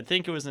was. I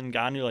think it was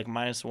Ngannou like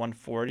minus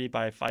 140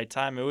 by fight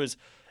time. It was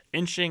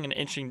inching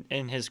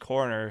in his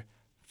corner,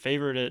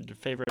 favored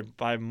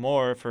by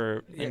more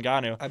for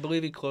Ngannou. I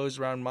believe he closed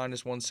around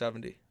minus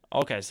 170.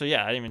 Okay, so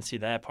yeah, I didn't even see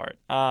that part.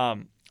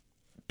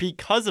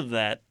 Because of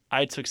that,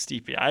 I took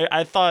Stipe.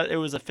 I thought it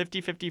was a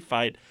 50-50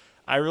 fight.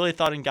 I really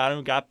thought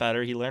Ngannou got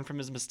better. He learned from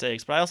his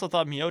mistakes, but I also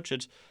thought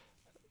Miocic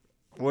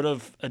would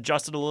have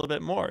adjusted a little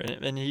bit more,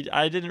 and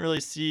I didn't really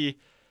see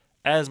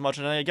as much.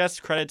 And I guess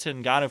credit to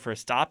Ngannou for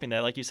stopping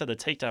that. Like you said, the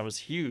takedown was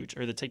huge,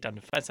 or the takedown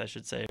defense, I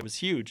should say, it was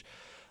huge,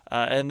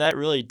 and that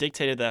really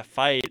dictated that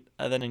fight.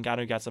 And then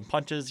Ngannou got some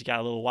punches. He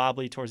got a little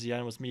wobbly towards the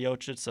end with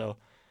Miocic, so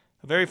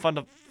a very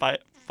fun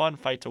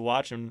fight to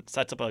watch, and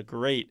sets up a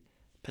great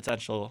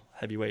potential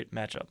heavyweight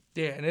matchup.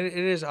 Yeah, and it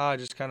is odd,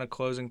 just kind of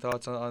closing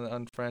thoughts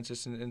on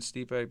Francis and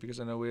Stipe,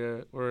 because I know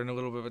we're in a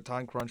little bit of a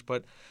time crunch,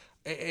 but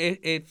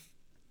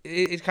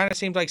it kind of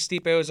seemed like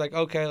Stipe was like,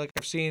 okay, like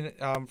I've seen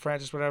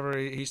Francis, whatever,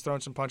 he's throwing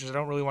some punches. I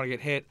don't really want to get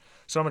hit,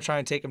 so I'm gonna try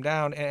and take him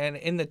down. And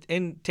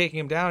in taking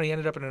him down, he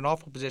ended up in an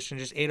awful position,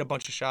 just ate a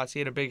bunch of shots. He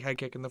had a big head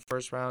kick in the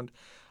first round,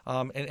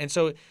 and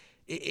so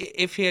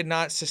if he had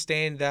not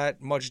sustained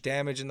that much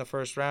damage in the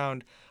first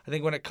round, I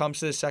think when it comes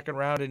to the second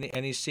round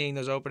and he's seeing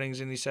those openings,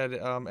 and he said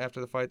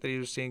after the fight that he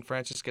was seeing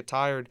Francis get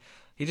tired,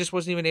 he just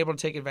wasn't even able to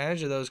take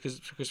advantage of those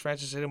because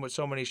Francis hit him with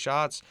so many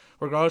shots,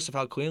 regardless of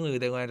how cleanly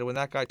they landed. When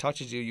that guy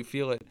touches you, you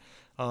feel it.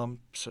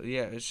 So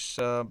yeah, it's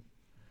just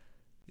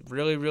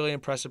really, really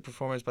impressive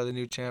performance by the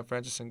new champ,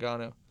 Francis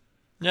Ngannou.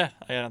 Yeah,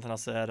 I got nothing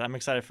else to add. I'm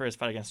excited for his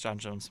fight against John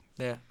Jones.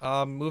 Yeah.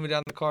 Moving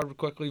down the card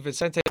quickly,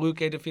 Vicente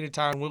Luque defeated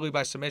Tyron Woodley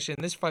by submission.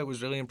 This fight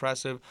was really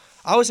impressive.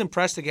 I was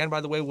impressed again by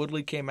the way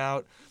Woodley came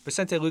out.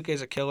 Vicente Luque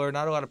is a killer.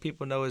 Not a lot of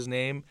people know his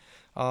name,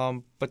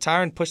 but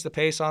Tyron pushed the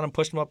pace on him,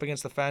 pushed him up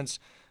against the fence.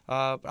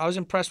 I was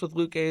impressed with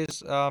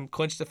Luque's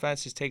clinch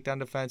defense, his takedown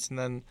defense, and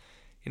then,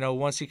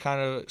 once he kind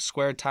of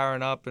squared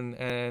Tyron up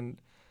and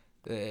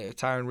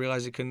Tyron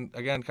realized he couldn't,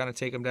 again, kind of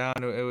take him down.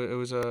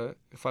 The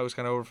fight was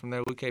kind of over from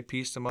there. Luque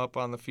pieced him up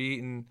on the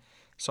feet and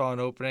saw an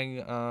opening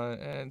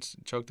and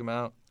choked him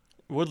out.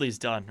 Woodley's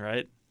done,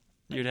 right?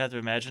 You'd have to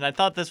imagine. I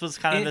thought this was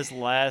kind of his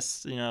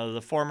last,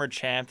 the former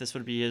champ. This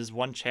would be his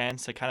one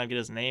chance to kind of get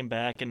his name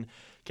back and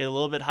get a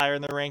little bit higher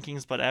in the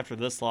rankings. But after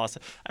this loss,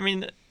 I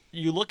mean,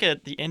 you look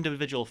at the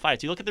individual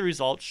fights. You look at the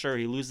results, sure,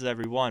 he loses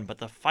every one. But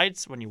the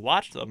fights, when you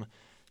watch them,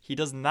 he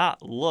does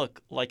not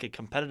look like a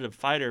competitive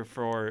fighter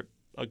for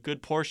a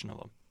good portion of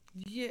them.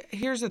 Yeah,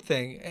 here's the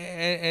thing,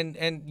 and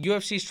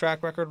UFC's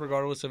track record,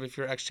 regardless of if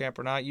you're ex-champ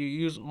or not,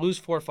 you lose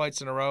 4 fights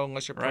in a row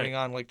unless you're putting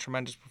on like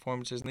tremendous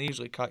performances, and they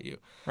usually cut you.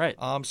 Right.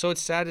 So it's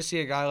sad to see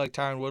a guy like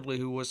Tyron Woodley,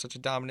 who was such a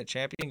dominant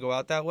champion, go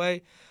out that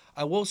way.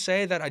 I will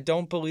say that I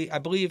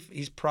believe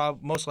he's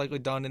most likely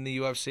done in the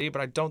UFC,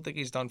 but I don't think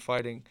he's done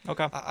fighting.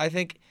 Okay. I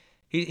think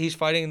he's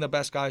fighting the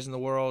best guys in the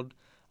world,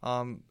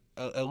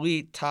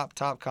 elite,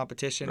 top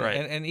competition, right.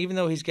 And even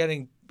though he's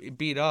getting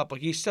beat up,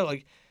 like he's still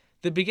like.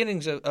 The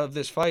beginnings of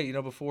this fight,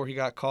 before he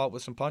got caught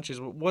with some punches,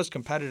 was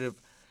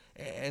competitive,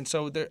 and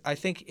so I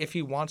think if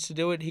he wants to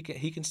do it,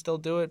 he can still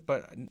do it,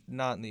 but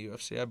not in the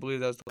UFC. I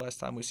believe that was the last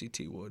time we see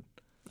T. Wood.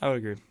 I would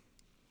agree.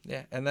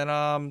 Yeah, and then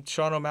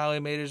Sean O'Malley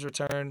made his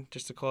return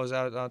just to close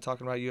out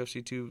talking about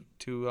UFC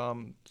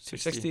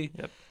 260.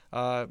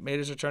 Yep. Made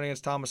his return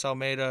against Thomas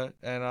Almeida,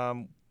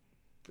 and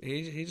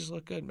he just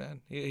looked good,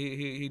 man.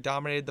 He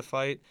dominated the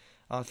fight.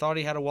 Thought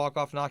he had a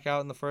walk-off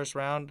knockout in the first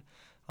round.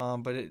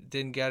 But it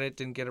didn't get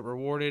it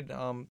rewarded.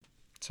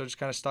 So just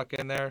kind of stuck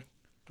in there,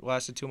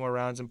 lasted 2 more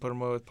rounds and put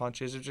him away with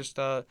punches. It was just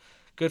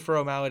good for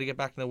O'Malley to get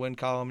back in the win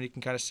column, and you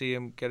can kind of see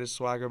him get his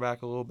swagger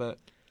back a little bit.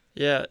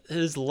 Yeah,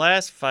 his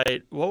last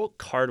fight, what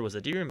card was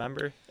it? Do you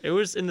remember? It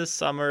was in the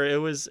summer. I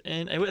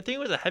think it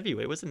was a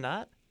heavyweight, was it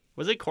not?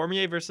 Was it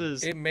Cormier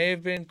versus... It may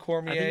have been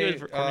Cormier. I think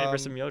it was Cormier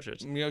versus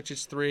Miocic.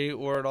 Miocic 3,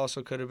 or it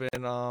also could have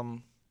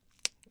been...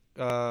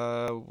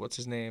 what's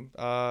his name?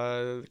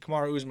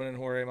 Kamaru Usman and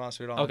Jorge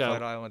Masvidal on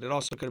Fight Island. It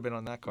also could have been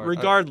on that card.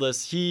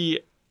 Regardless, he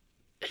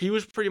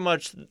was pretty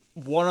much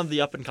one of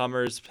the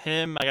up-and-comers.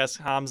 Him, I guess,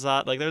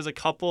 Hamzat. Like, there's a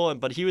couple,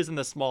 but he was in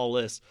the small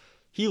list.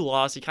 He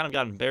lost. He kind of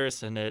got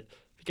embarrassed in it.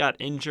 He got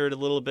injured a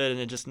little bit, and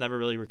it just never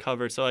really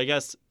recovered. So I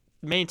guess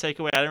main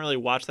takeaway, I didn't really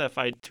watch that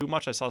fight too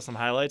much. I saw some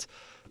highlights,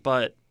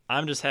 but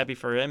I'm just happy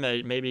for him.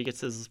 Maybe he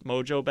gets his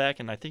mojo back,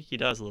 and I think he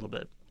does a little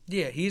bit.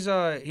 Yeah, he's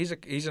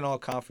an all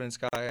confidence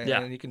guy.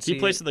 And you can see he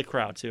plays to the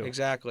crowd too.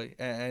 Exactly,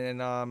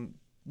 and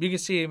you can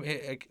see him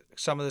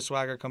some of the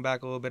swagger come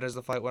back a little bit as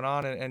the fight went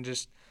on, and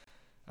just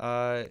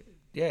he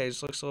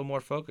just looks a little more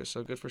focused.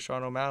 So good for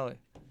Sean O'Malley.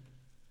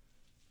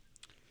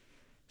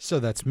 So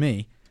that's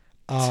me.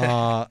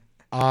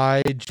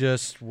 I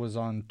just was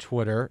on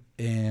Twitter,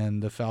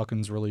 and the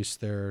Falcons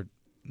released their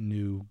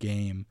new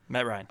game.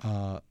 Matt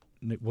Ryan.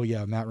 Well,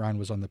 yeah, Matt Ryan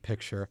was on the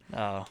picture.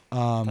 Oh.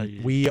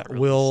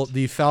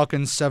 The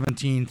Falcons'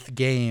 17th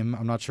game,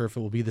 I'm not sure if it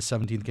will be the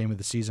 17th game of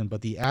the season,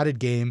 but the added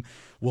game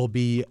will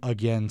be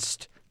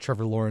against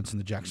Trevor Lawrence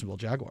and the Jacksonville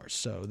Jaguars.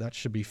 So that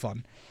should be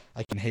fun.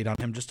 I can hate on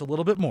him just a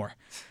little bit more.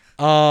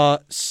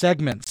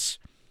 Segments.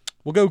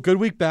 We'll go good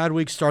week, bad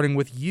week, starting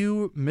with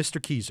you, Mr.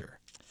 Keyser.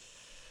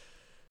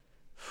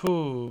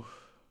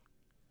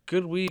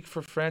 Good week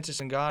for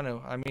Francis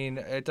Ngannou. I mean,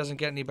 it doesn't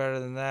get any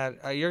better than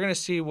that. You're going to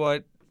see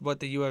what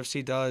the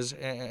UFC does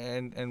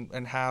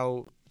and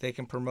how they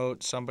can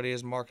promote somebody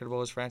as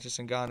marketable as Francis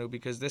Ngannou,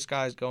 because this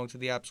guy is going to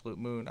the absolute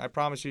moon. I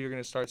promise you're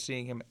going to start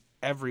seeing him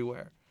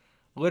everywhere,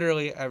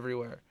 literally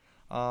everywhere.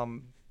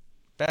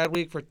 Bad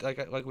week for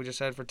like we just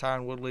said for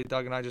Tyron Woodley.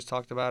 Doug and I just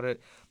talked about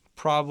it.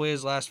 Probably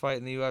his last fight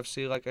in the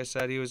UFC. Like I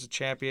said, he was a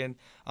champion.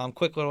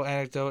 Quick little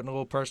anecdote and a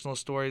little personal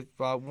story.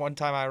 One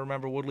time I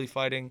remember Woodley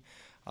fighting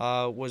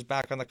was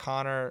back on the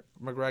Conor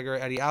McGregor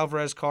Eddie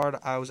Alvarez card.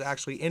 I was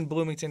actually in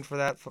Bloomington for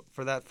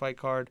that fight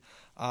card.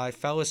 I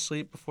fell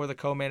asleep before the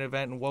co-main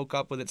event and woke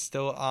up with it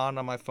still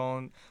on my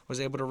phone. Was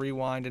able to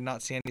rewind and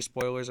not see any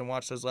spoilers and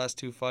watch those last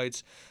 2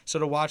 fights. So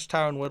to watch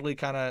Tyron Woodley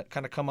kind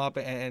of come up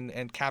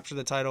and capture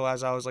the title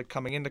as I was like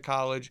coming into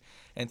college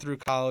and through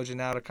college, and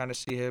now to kind of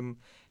see him,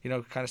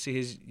 kind of see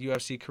his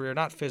UFC career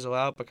not fizzle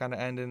out, but kind of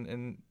end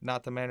in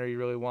not the manner you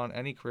really want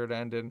any career to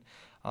end in.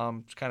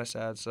 It's kind of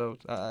sad. So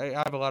I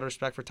have a lot of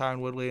respect for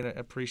Tyron Woodley and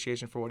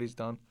appreciation for what he's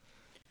done.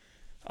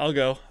 I'll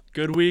go.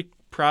 Good week,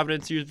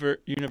 Providence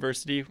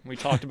University. We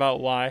talked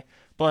about why,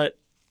 but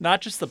not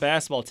just the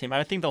basketball team.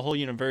 I think the whole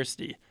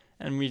university.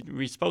 And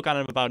we spoke on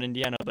him about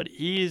Indiana, but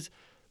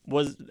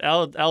was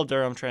Al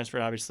Durham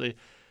transferred, obviously.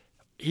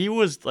 He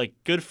was like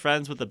good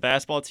friends with the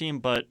basketball team,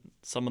 but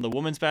some of the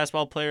women's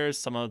basketball players,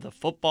 some of the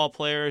football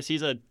players.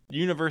 He's a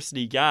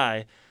university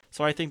guy.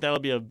 So I think that will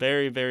be a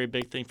very, very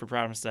big thing for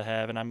Providence to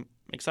have, and I'm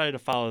excited to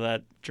follow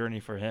that journey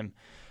for him.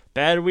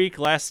 Bad week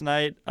last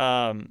night.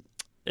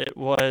 It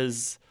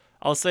was,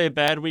 I'll say, a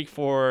bad week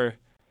for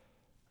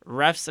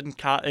refs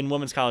in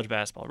women's college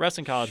basketball. Refs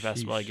in college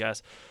basketball, I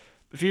guess.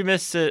 If you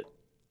missed it,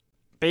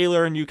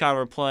 Baylor and UConn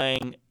were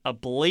playing. A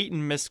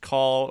blatant missed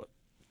call,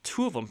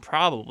 2 of them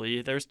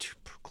probably. There's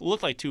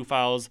looked like 2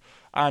 fouls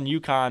on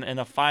UConn in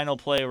a final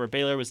play where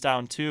Baylor was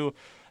down 2.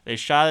 They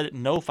shot it,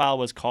 no foul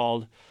was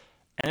called,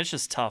 and it's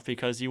just tough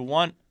because you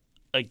want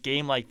a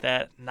game like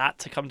that not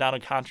to come down to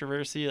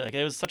controversy. Like,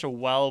 it was such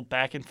a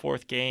back and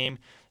forth game.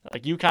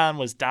 Like, UConn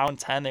was down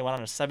 10, they went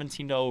on a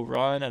 17-0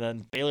 run, and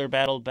then Baylor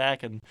battled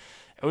back, and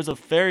it was a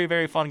very,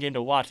 very fun game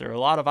to watch. There were a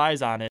lot of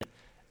eyes on it,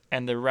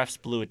 and the refs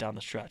blew it down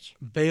the stretch.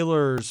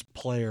 Baylor's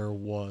player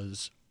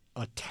was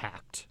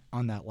attacked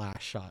on that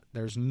last shot.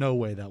 There's no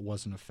way that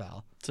wasn't a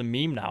foul. It's a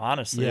meme now,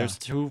 honestly. Yeah.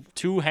 There's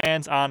two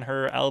hands on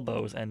her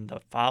elbows, and the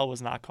foul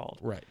was not called.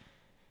 Right.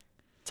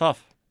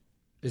 Tough.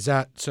 Is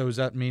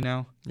that me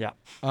now? Yeah.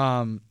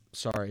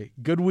 Sorry.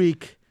 Good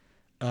week.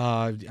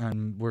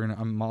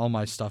 And all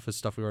my stuff is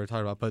stuff we already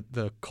talked about, but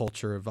the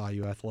culture of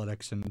IU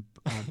athletics and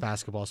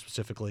basketball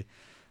specifically,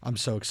 I'm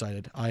so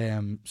excited. I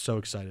am so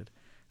excited.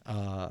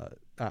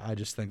 I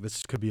just think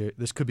this could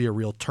be a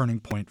real turning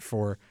point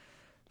for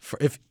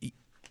if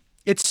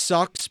it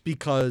sucks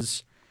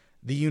because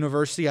the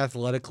university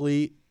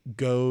athletically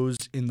goes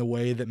in the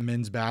way that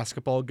men's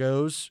basketball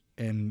goes,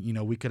 and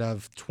we could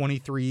have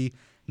 23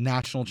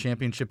 national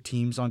championship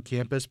teams on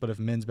campus, but if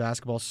men's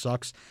basketball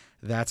sucks,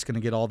 that's going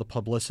to get all the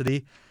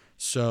publicity.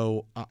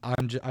 So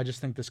I just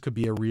think this could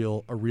be a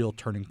real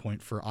turning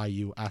point for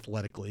IU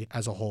athletically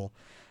as a whole.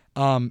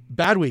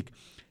 Bad week.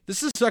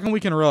 This is the second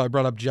week in a row I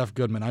brought up Jeff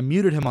Goodman. I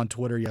muted him on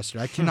Twitter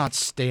yesterday. I cannot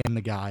stand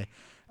the guy.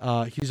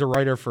 He's a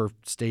writer for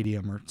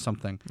Stadium or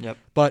something. Yep.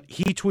 But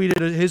he tweeted,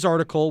 his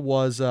article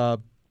was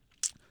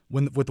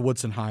with the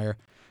Woodson hire.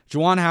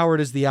 Juwan Howard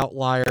is the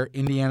outlier.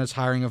 Indiana's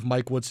hiring of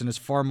Mike Woodson is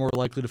far more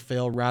likely to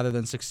fail rather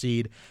than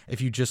succeed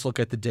if you just look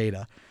at the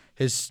data.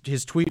 His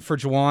tweet for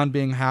Juwan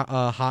being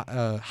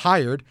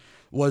hired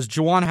was,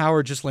 Juwan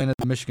Howard just landed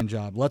the Michigan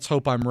job. Let's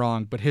hope I'm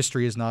wrong, but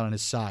history is not on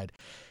his side.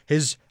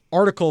 His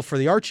article for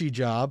the Archie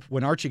job,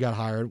 when Archie got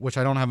hired, which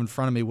I don't have in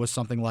front of me, was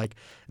something like,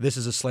 this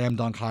is a slam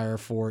dunk hire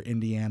for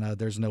Indiana.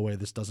 There's no way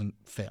this doesn't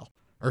fail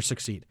or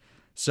succeed.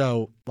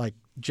 So,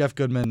 Jeff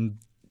Goodman,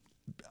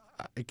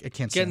 I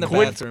can't say. Get in the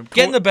bathroom.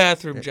 Get in the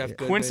bathroom, Jeff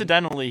Goodman.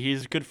 Coincidentally,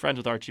 he's good friends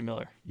with Archie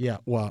Miller. Yeah,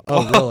 well,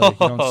 really? You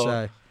don't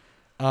say.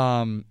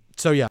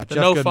 So, yeah. The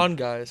no fun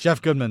guys.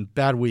 Jeff Goodman,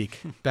 bad week.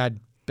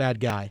 bad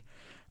guy.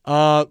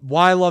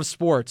 Why I love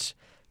sports.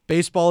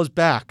 Baseball is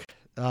back.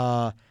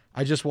 I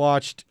just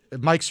watched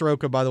Mike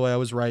Soroka, by the way, I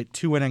was right.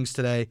 2 innings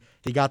today.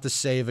 He got the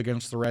save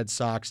against the Red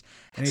Sox,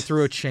 and he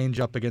threw a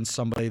changeup against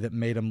somebody that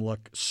made him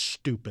look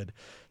stupid.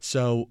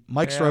 So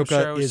Mike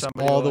Soroka is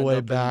all the way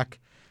back.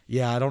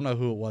 Yeah, I don't know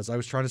who it was. I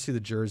was trying to see the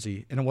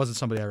jersey, and it wasn't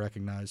somebody I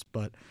recognized.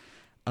 But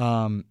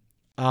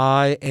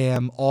I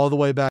am all the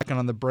way back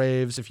on the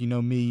Braves. If you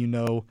know me, you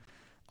know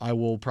I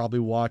will probably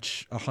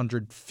watch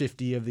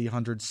 150 of the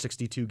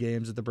 162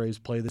 games that the Braves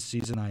play this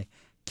season. I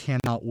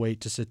cannot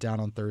wait to sit down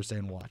on Thursday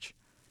and watch.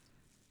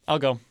 I'll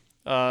go.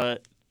 Why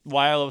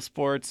I love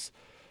sports.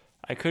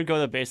 I could go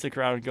the basic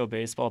route and go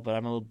baseball, but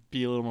I'm going to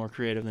be a little more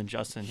creative than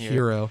Justin here.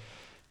 Hero.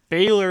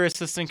 Baylor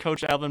assistant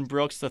coach Alvin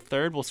Brooks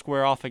III will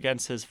square off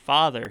against his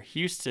father,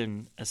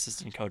 Houston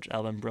assistant coach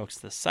Alvin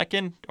Brooks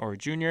II, or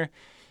junior,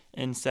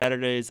 in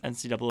Saturday's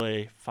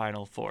NCAA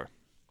Final Four.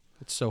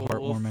 It's so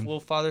heartwarming. We'll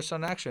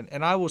father-son action.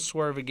 And I will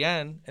swerve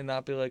again and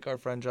not be like our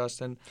friend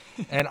Justin.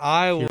 And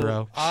I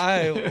will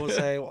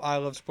say I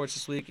love sports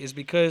this week is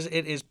because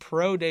it is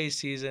pro day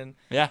season.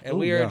 Yeah. And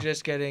we are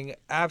just getting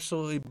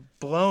absolutely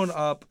blown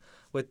up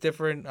with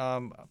different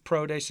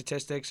pro day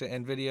statistics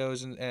and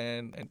videos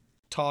and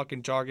talk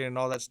and jargon and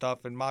all that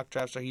stuff. And mock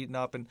drafts are heating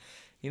up. And,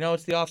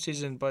 it's the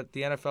offseason, but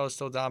the NFL is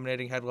still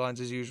dominating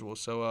headlines as usual.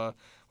 So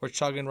we're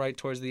chugging right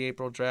towards the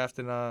April draft.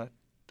 And I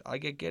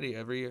get giddy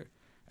every year.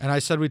 And I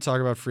said we'd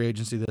talk about free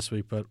agency this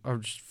week, but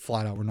I'm just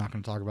flat out, we're not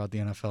going to talk about the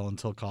NFL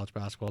until college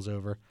basketball's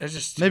over. There's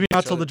just maybe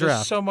not till the draft.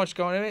 There's so much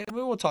going on. I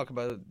mean, we'll talk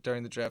about it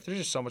during the draft. There's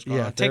just so much going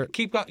on.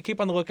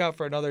 Keep on the lookout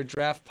for another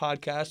draft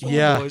podcast.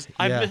 Boys.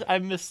 I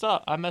messed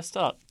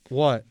up.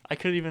 What? I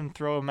couldn't even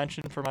throw a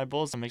mention for my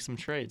Bulls and make some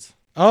trades.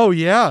 Oh,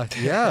 yeah.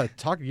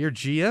 Talk your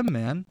GM,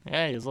 man.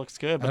 Yeah, he looks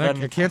good. But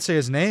I can't say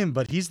his name,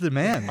 but he's the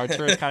man.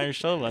 Arturas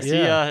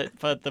Kanyarshovas.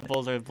 But the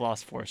Bulls have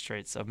lost 4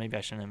 straight, so maybe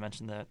I shouldn't have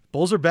mentioned that.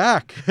 Bulls are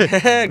back.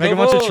 Make a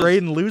bunch of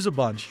trade and lose a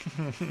bunch.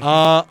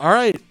 All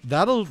right,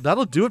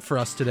 that'll do it for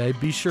us today.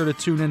 Be sure to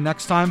tune in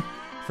next time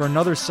for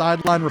another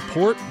Sideline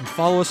Report and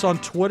follow us on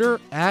Twitter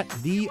at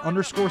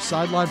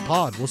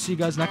 @the_sidelinepod. We'll see you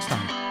guys next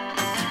time.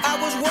 I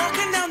was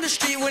walking down the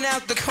street when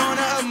out the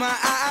corner of my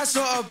eye I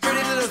saw a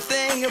pretty little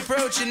thing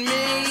approaching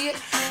me.